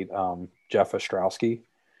 the late Jeff Ostrowski,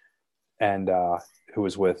 and who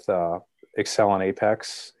was with Excel and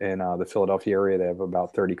Apex in the Philadelphia area. They have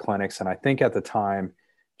about 30 clinics. And I think at the time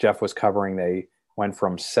Jeff was covering, they went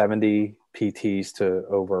from 70 PTs to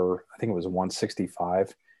over, I think it was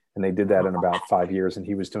 165. And they did that in about 5 years, and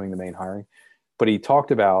he was doing the main hiring. But he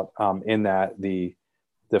talked about in that the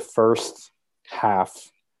first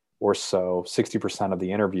half or so, 60% of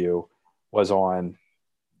the interview was on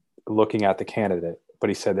looking at the candidate. But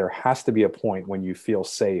he said there has to be a point when you feel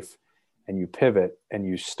safe and you pivot and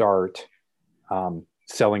you start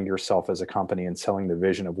selling yourself as a company and selling the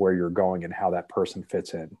vision of where you're going and how that person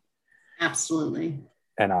fits in. Absolutely.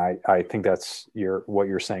 And I think that's what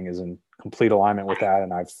you're saying is in complete alignment with that.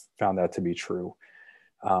 And I've found that to be true.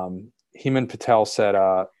 Heman Patel said,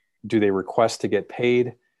 do they request to get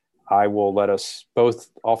paid? I will let us both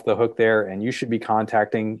off the hook there. And you should be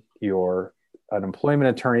contacting an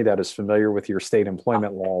employment attorney that is familiar with your state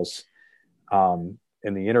employment laws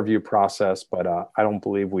in the interview process. But I don't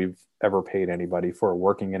believe we've ever paid anybody for a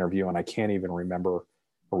working interview. And I can't even remember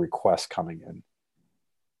a request coming in.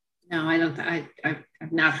 No, I don't.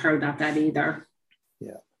 I've not heard about that either.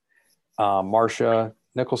 Yeah. Marcia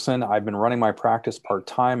Nicholson, I've been running my practice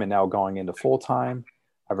part-time and now going into full-time.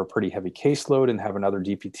 I have a pretty heavy caseload and have another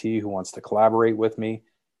DPT who wants to collaborate with me.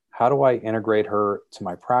 How do I integrate her to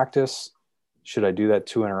my practice? Should I do that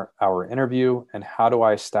 2-hour interview? And how do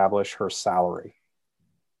I establish her salary?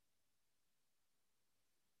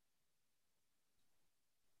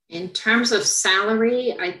 In terms of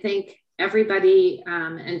salary, I think everybody,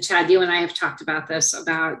 and Chad, you and I have talked about this,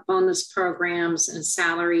 about bonus programs and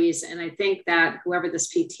salaries. And I think that whoever this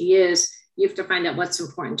PT is, you have to find out what's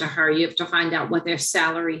important to her. You have to find out what their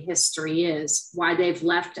salary history is, why they've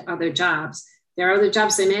left other jobs. There are other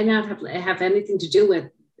jobs that may not have anything to do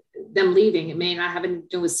with them leaving. It may not have anything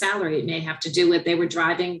to do with salary. It may have to do with they were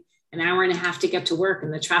driving an hour and a half to get to work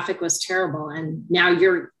and the traffic was terrible. And now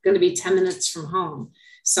you're going to be 10 minutes from home.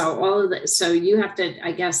 So you have to,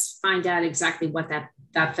 I guess, find out exactly what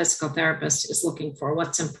that physical therapist is looking for,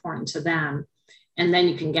 what's important to them. And then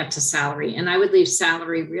you can get to salary. And I would leave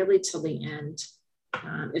salary really till the end.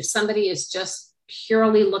 If somebody is just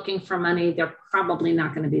purely looking for money, they're probably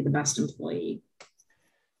not going to be the best employee.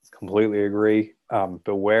 Completely agree.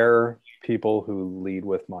 Beware people who lead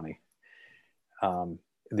with money. With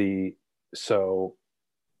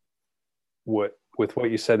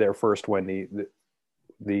what you said there first, Wendy,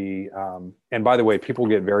 and by the way, people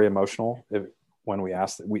get very emotional when we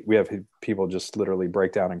ask. We have people just literally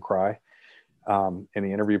break down and cry in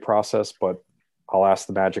the interview process, but I'll ask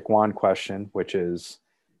the magic wand question, which is,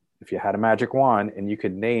 if you had a magic wand and you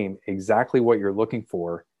could name exactly what you're looking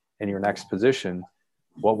for in your next position,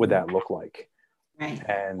 what would that look like? Right.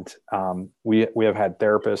 And we have had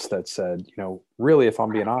therapists that said, really, if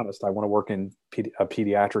I'm being honest, I want to work in a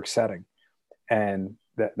pediatric setting. And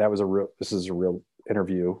that was this is a real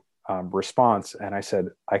interview response. And I said,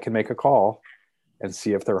 I can make a call and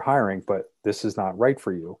see if they're hiring, but this is not right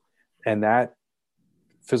for you. And that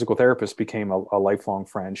physical therapist became a lifelong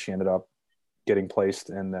friend. She ended up getting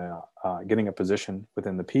placed in getting a position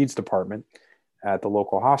within the peds department at the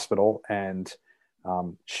local hospital. And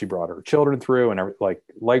she brought her children through, and like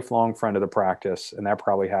lifelong friend of the practice. And that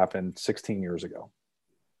probably happened 16 years ago.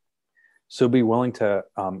 So be willing to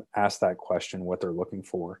ask that question, what they're looking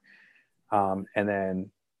for. And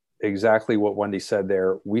then exactly what Wendy said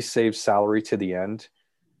there, we save salary to the end.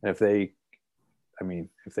 And if they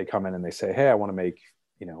come in and they say, hey, I want to make,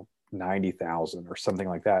 90,000 or something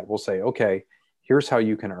like that, we'll say, okay, here's how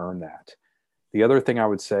you can earn that. The other thing I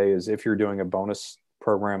would say is, if you're doing a bonus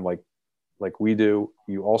program like we do,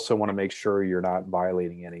 you also want to make sure you're not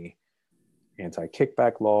violating any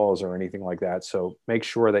anti-kickback laws or anything like that. So make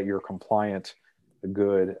sure that you're compliant. A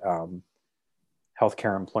good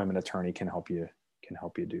healthcare employment attorney can help you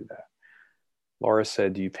do that. Laura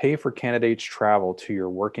said, do you pay for candidates' travel to your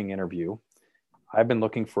working interview? I've been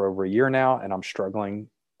looking for over a year now, and I'm struggling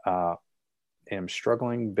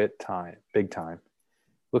big time.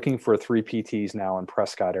 Looking for 3 PTs now in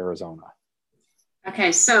Prescott, Arizona.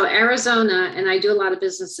 Okay, so Arizona, and I do a lot of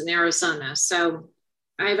business in Arizona. So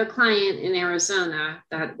I have a client in Arizona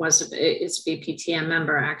that is a BPTM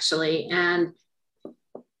member, actually, and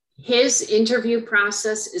his interview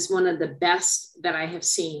process is one of the best that I have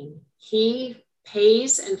seen. He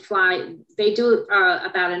pays and fly. They do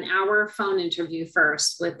about an hour phone interview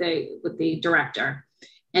first with the director,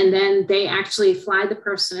 and then they actually fly the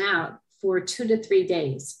person out for 2 to 3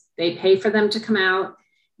 days. They pay for them to come out.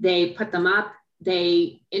 They put them up.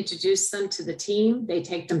 They introduce them to the team. They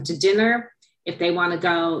take them to dinner. If they want to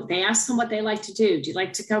go, they ask them what they like to do. Do you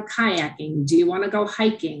like to go kayaking? Do you want to go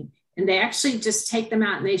hiking? And they actually just take them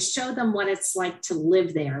out and they show them what it's like to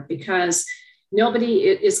live there, because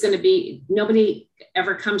nobody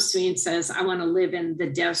ever comes to me and says, I want to live in the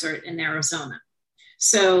desert in Arizona.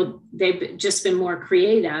 So they've just been more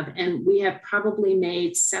creative, and we have probably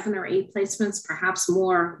made 7 or 8 placements, perhaps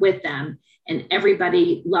more, with them. And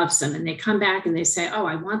everybody loves them. And they come back and they say, oh,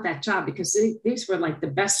 I want that job, because these were like the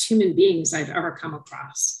best human beings I've ever come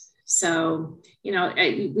across. So,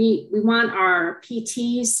 we want our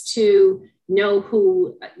PTs to know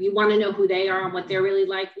you want to know who they are and what they're really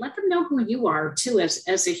like. Let them know who you are too,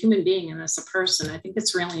 as a human being and as a person. I think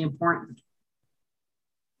it's really important.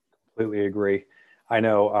 Completely agree. I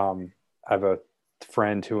know I have a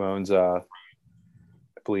friend who owns I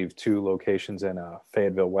believe 2 locations in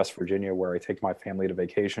Fayetteville, West Virginia, where I take my family to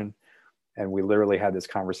vacation. And we literally had this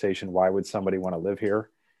conversation. Why would somebody want to live here?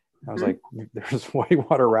 I was like, there's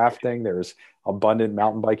whitewater rafting, there's abundant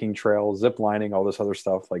mountain biking trails, zip lining, all this other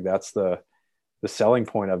stuff. Like, that's the selling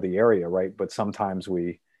point of the area, right? But sometimes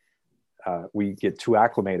we get too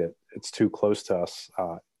acclimated. It's too close to us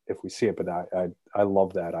if we see it. But I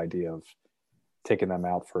love that idea of taking them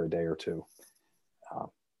out for a day or 2.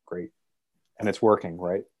 Great. And it's working,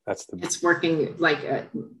 right? It's working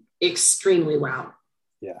extremely well.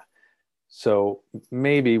 Yeah. So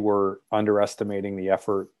maybe we're underestimating the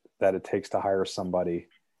effort that it takes to hire somebody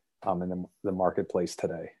in the marketplace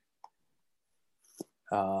today.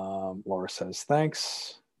 Laura says,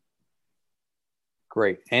 thanks.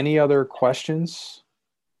 Great. Any other questions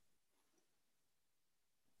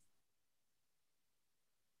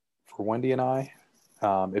for Wendy and I?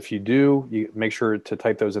 If you do, you make sure to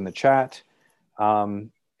type those in the chat.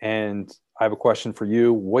 And I have a question for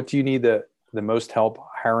you. What do you need the most help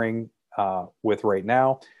hiring with right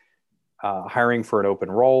now? Hiring for an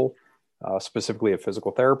open role, specifically a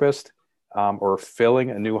physical therapist, or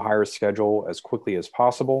filling a new hire schedule as quickly as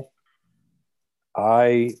possible.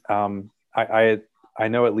 I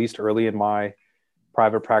know, at least early in my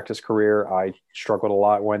private practice career, I struggled a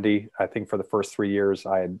lot, Wendy. I think for the first 3 years,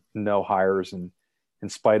 I had no hires, and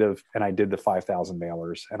I did the 5,000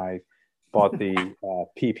 mailers, and I bought the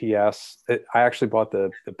PPS. I actually bought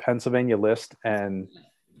the Pennsylvania list and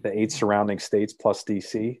the 8 surrounding states plus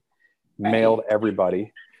DC, mailed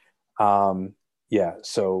everybody.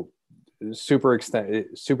 So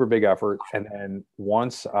super big effort. And then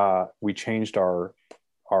once we changed our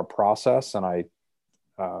process, and I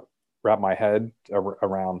wrapped my head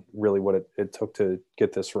around really what it took to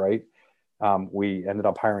get this right, we ended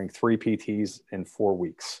up hiring 3 PTs in 4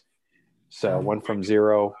 weeks. So went from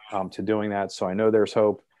zero to doing that. So I know there's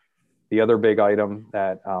hope. The other big item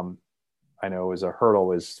that I know is a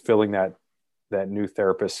hurdle is filling that new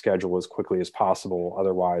therapist schedule as quickly as possible.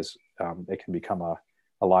 Otherwise, it can become a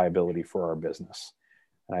liability for our business.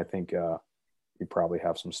 And I think you probably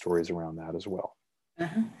have some stories around that as well.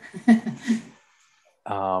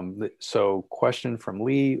 So question from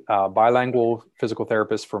Lee, bilingual physical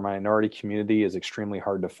therapist for minority community is extremely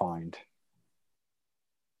hard to find.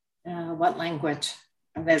 What language?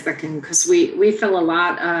 Because we fill a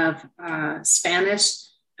lot of Spanish.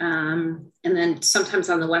 And then sometimes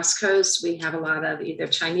on the West Coast, we have a lot of either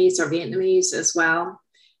Chinese or Vietnamese as well.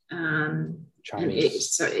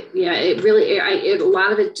 Chinese. A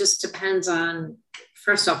lot of it just depends on,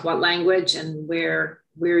 first off, what language and where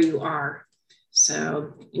you are.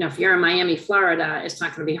 So, if you're in Miami, Florida, it's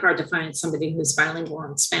not going to be hard to find somebody who's bilingual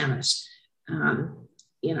in Spanish.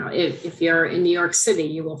 If you're in New York City,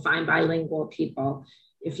 you will find bilingual people.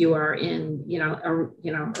 If you are in,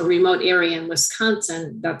 a remote area in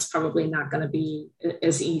Wisconsin, that's probably not going to be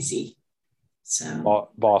as easy.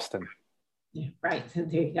 So Boston. Yeah, right. There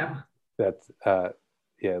you go. That's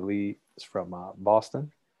Lee is from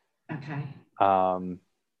Boston. Okay.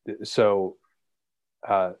 So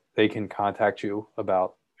they can contact you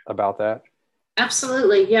about that.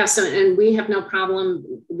 Absolutely. Yes. And we have no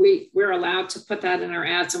problem. We're allowed to put that in our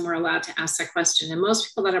ads, and we're allowed to ask that question. And most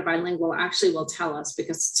people that are bilingual actually will tell us,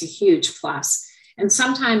 because it's a huge plus. And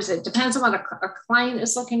sometimes it depends on what a client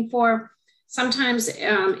is looking for. Sometimes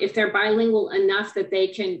if they're bilingual enough that they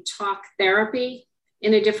can talk therapy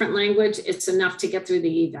in a different language, it's enough to get through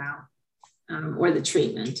the eval or the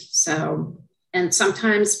treatment. So, and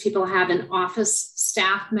sometimes people have an office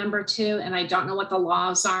staff member too. And I don't know what the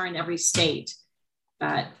laws are in every state,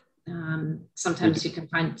 but sometimes you can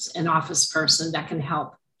find an office person that can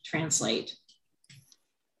help translate.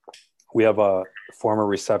 We have a former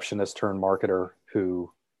receptionist turned marketer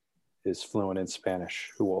who is fluent in Spanish,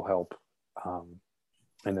 who will help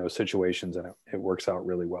in those situations, and it works out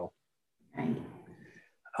really well. Right.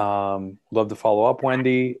 Love to follow up,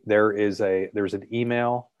 Wendy. There's an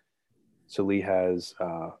email. So Lee has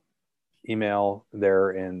email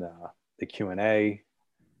there in the Q&A.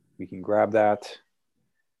 We can grab that.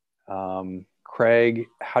 Craig,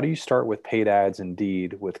 how do you start with paid ads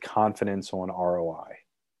Indeed with confidence on ROI?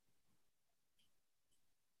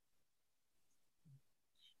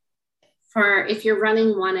 If you're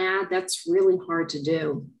running one ad, that's really hard to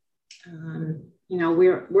do.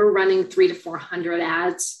 We're running 300 to 400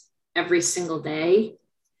 ads every single day.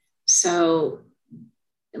 So,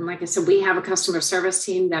 and like I said, we have a customer service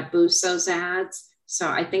team that boosts those ads. So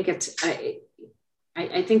I think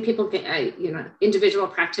I think people get, individual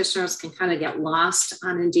practitioners can kind of get lost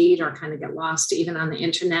on Indeed, or kind of get lost even on the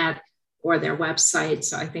internet or their website.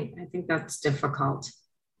 So I think that's difficult.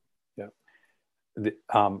 Yeah.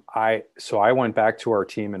 I went back to our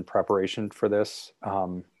team in preparation for this.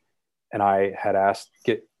 And I had asked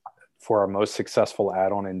for our most successful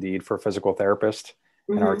ad on Indeed for physical therapist.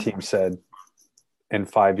 Mm-hmm. And our team said, in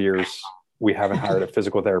 5 years, we haven't hired a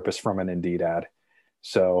physical therapist from an Indeed ad.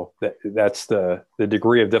 So that's the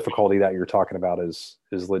degree of difficulty that you're talking about is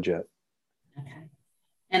legit. Okay.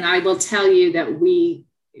 And I will tell you that we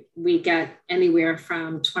get anywhere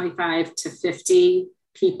from 25 to 50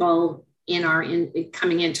 people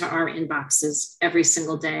coming into our inboxes every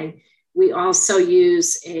single day. We also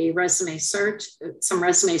use some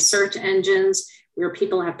resume search engines where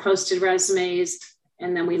people have posted resumes,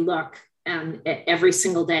 and then we look every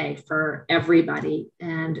single day for everybody,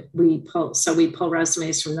 and we pull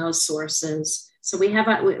resumes from those sources. So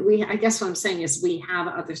I guess what I'm saying is we have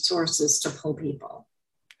other sources to pull people.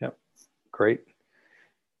 Yep. Great.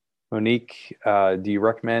 Monique, do you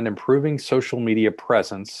recommend improving social media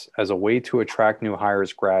presence as a way to attract new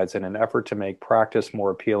hires, grads, in an effort to make practice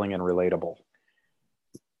more appealing and relatable?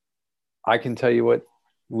 I can tell you what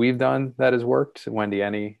we've done that has worked. Wendy,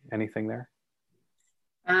 anything there?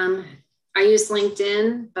 I use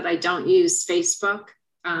LinkedIn, but I don't use Facebook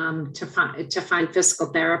to find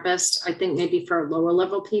physical therapists. I think maybe for lower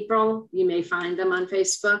level people, you may find them on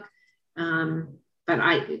Facebook. But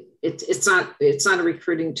it's not a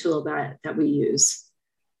recruiting tool that we use.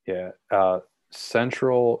 Yeah.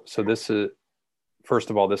 Central. So this is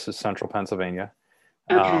Central Pennsylvania,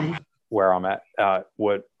 okay. Where I'm at.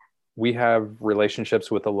 What we have relationships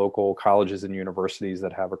with the local colleges and universities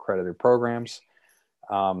that have accredited programs.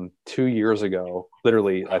 2 years ago,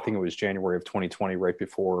 literally, I think it was January of 2020, right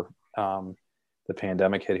before the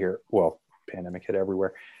pandemic hit here. Well, pandemic hit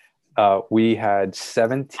everywhere. We had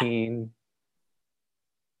 17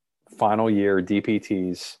 final year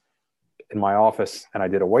DPTs in my office and I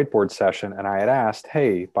did a whiteboard session, and I had asked,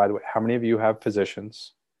 hey, by the way, how many of you have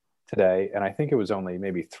positions today? And I think it was only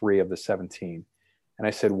maybe 3 of the 17. And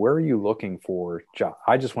I said, where are you looking for job?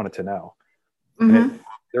 I just wanted to know. And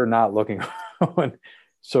they're not looking on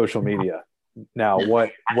social media. Now,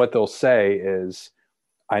 what they'll say is,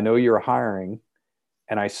 I know you're hiring,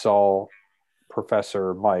 and I saw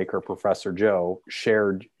Professor Mike or Professor Joe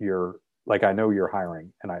shared I know you're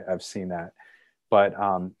hiring, and I've seen that. But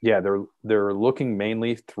they're looking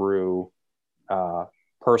mainly through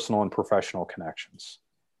personal and professional connections.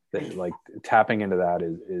 Like tapping into that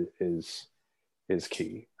is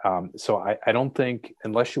key. So I don't think,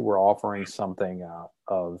 unless you were offering something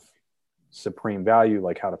of supreme value,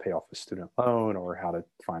 like how to pay off a student loan or how to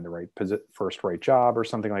find the right job or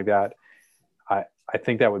something like that, I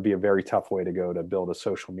think that would be a very tough way to go to build a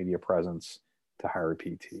social media presence to hire a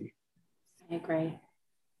PT. I agree.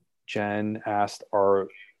 Jen asked, are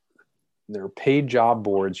there paid job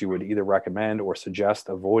boards you would either recommend or suggest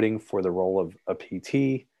avoiding for the role of a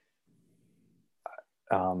PT?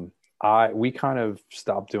 We kind of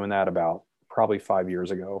stopped doing that about probably 5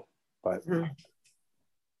 years ago, but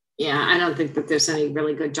yeah, I don't think that there's any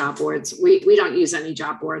really good job boards. We don't use any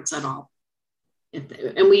job boards at all.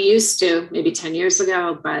 And we used to maybe 10 years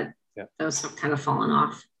ago, but those have kind of fallen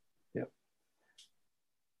off. Yep.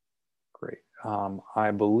 Great.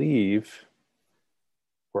 I believe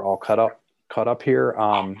we're all caught up here.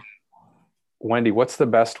 Wendy, what's the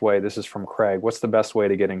best way? This is from Craig. What's the best way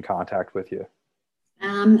to get in contact with you?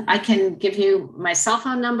 I can give you my cell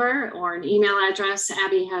phone number or an email address.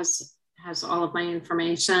 Abby has all of my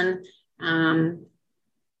information.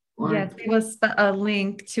 Yes, we have a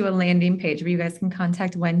link to a landing page where you guys can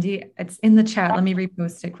contact Wendy. It's in the chat. Let me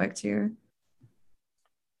repost it quick too.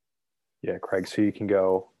 Yeah, Craig. So you can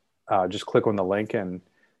go, just click on the link and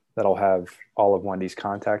that'll have all of Wendy's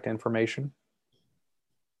contact information.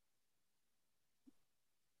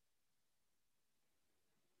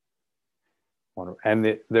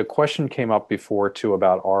 And the question came up before too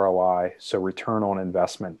about ROI, so return on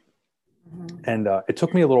investment. And it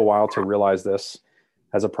took me a little while to realize this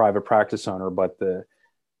as a private practice owner, but the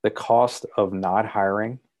cost of not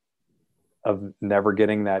hiring, of never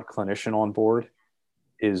getting that clinician on board,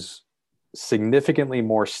 is significantly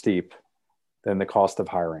more steep than the cost of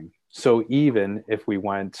hiring. So even if we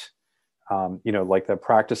went, like the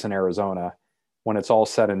practice in Arizona, when it's all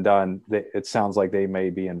said and done, it sounds like they may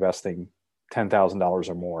be investing $10,000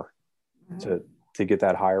 or more to get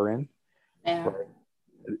that hire in. Yeah. Right?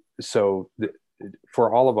 So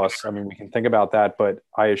for all of us, I mean, we can think about that, but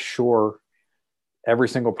I assure every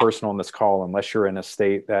single person on this call, unless you're in a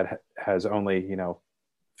state that has only,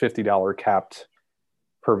 $50 capped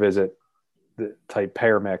per visit type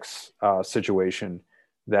payer mix situation,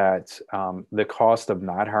 that the cost of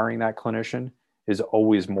not hiring that clinician is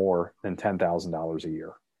always more than $10,000 a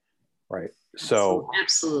year. Right. So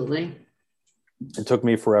absolutely. It took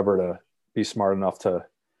me forever to be smart enough to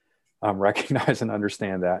recognize and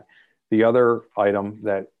understand that. The other item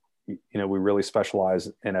that we really specialize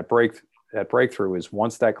in at Breakthrough is,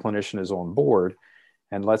 once that clinician is on board,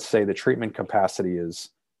 and let's say the treatment capacity is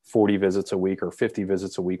 40 visits a week or 50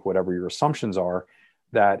 visits a week, whatever your assumptions are,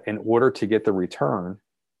 that in order to get the return,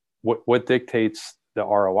 what dictates the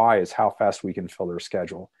ROI is how fast we can fill their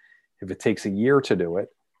schedule. If it takes a year to do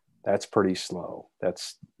it, that's pretty slow.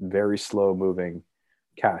 That's very slow moving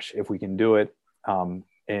cash. If we can do it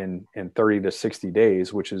in 30 to 60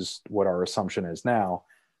 days, which is what our assumption is now,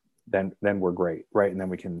 then we're great, right? And then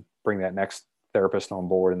we can bring that next therapist on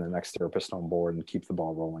board and the next therapist on board and keep the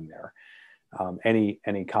ball rolling there.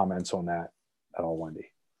 Any comments on that at all,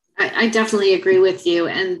 Wendy? I definitely agree with you.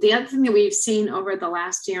 And the other thing that we've seen over the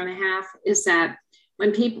last year and a half is that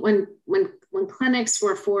when clinics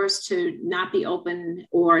were forced to not be open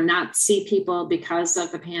or not see people because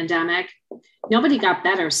of the pandemic, nobody got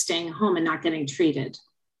better staying home and not getting treated.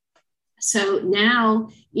 So now,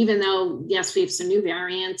 even though, yes, we have some new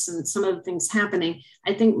variants and some of the things happening,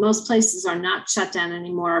 I think most places are not shut down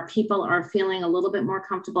anymore. People are feeling a little bit more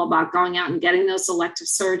comfortable about going out and getting those elective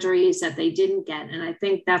surgeries that they didn't get. And I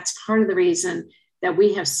think that's part of the reason that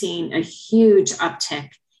we have seen a huge uptick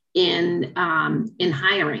in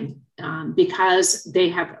hiring, because they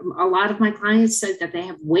have, a lot of my clients said that they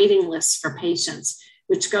have waiting lists for patients,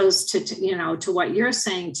 which goes to what you're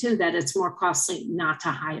saying too, that it's more costly not to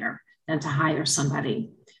hire than to hire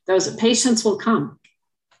somebody. Those patients will come.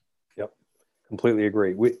 Yep, completely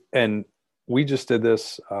agree. We just did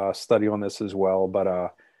this study on this as well,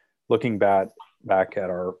 but looking back at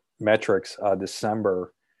our metrics,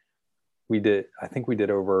 December, I think we did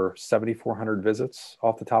over 7,400 visits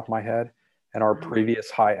off the top of my head. and our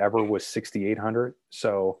previous high ever was 6,800.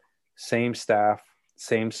 So same staff,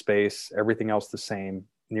 same space, everything else the same,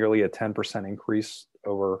 nearly a 10% increase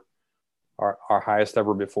over our highest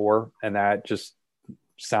ever before. And that just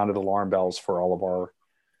sounded alarm bells for all of our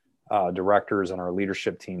directors and our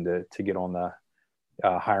leadership team to get on the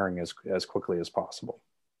hiring as quickly as possible.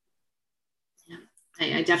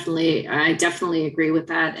 I definitely agree with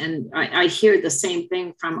that. And I hear the same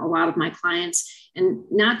thing from a lot of my clients, and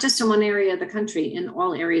not just in one area of the country, in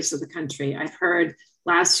all areas of the country. I've heard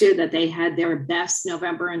last year that they had their best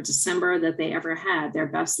November and December that they ever had, their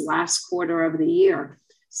best last quarter of the year.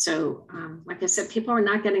 So like I said, people are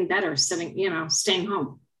not getting better staying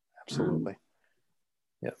home. Absolutely.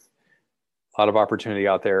 Yeah. A lot of opportunity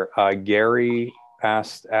out there. Gary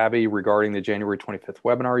asked Abby regarding the January 25th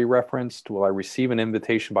webinar you referenced. Will I receive an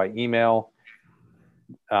invitation by email?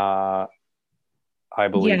 I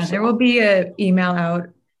believe so. There will be an email out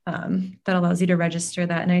that allows you to register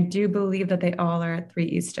that. And I do believe that they all are at 3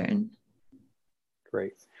 Eastern.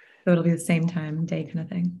 Great. So it'll be the same time, day kind of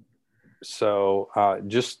thing. So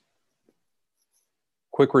just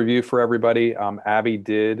quick review for everybody. Abby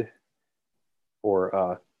did,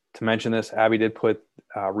 to mention this, Abby did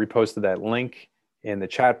reposted that link in the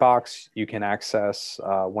chat box. You can access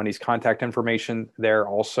Wendy's contact information there.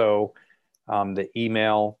 Also, the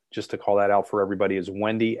email, just to call that out for everybody, is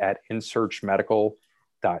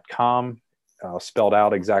wendy@insearchmedical.com, spelled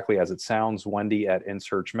out exactly as it sounds,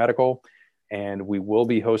 wendy@insearchmedical. And we will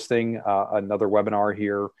be hosting another webinar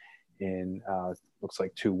here in, looks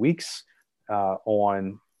like 2 weeks,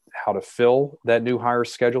 on how to fill that new hire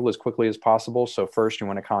schedule as quickly as possible. So first you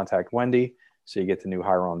want to contact Wendy so you get the new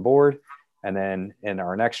hire on board. And then in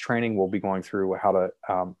our next training, we'll be going through how to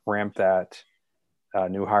ramp that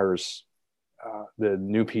new hires, the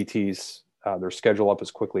new PTs, their schedule up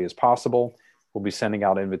as quickly as possible. We'll be sending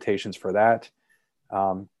out invitations for that.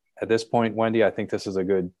 At this point, Wendy, I think this is a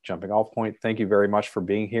good jumping off point. Thank you very much for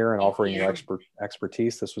being here and offering your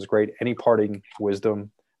expertise. This was great. Any parting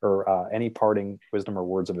wisdom or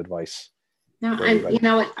words of advice? No,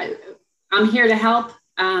 I'm here to help.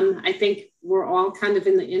 I think we're all kind of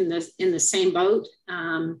in the same boat.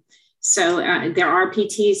 So there are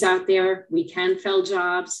PTs out there. We can fill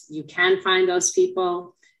jobs. You can find those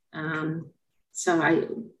people. So I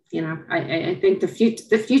think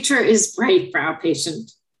the future is bright for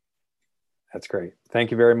outpatient. That's great.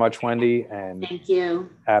 Thank you very much, Wendy, and thank you,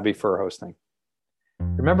 Abby, for hosting.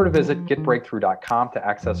 Remember to visit getbreakthrough.com to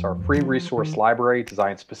access our free resource library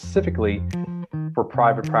designed specifically for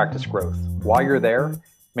private practice growth. While you're there,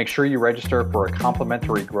 make sure you register for a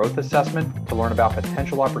complimentary growth assessment to learn about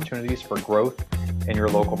potential opportunities for growth in your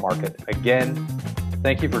local market. Again,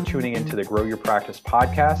 thank you for tuning into the Grow Your Practice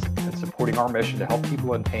podcast and supporting our mission to help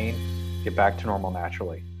people in pain get back to normal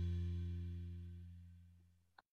naturally.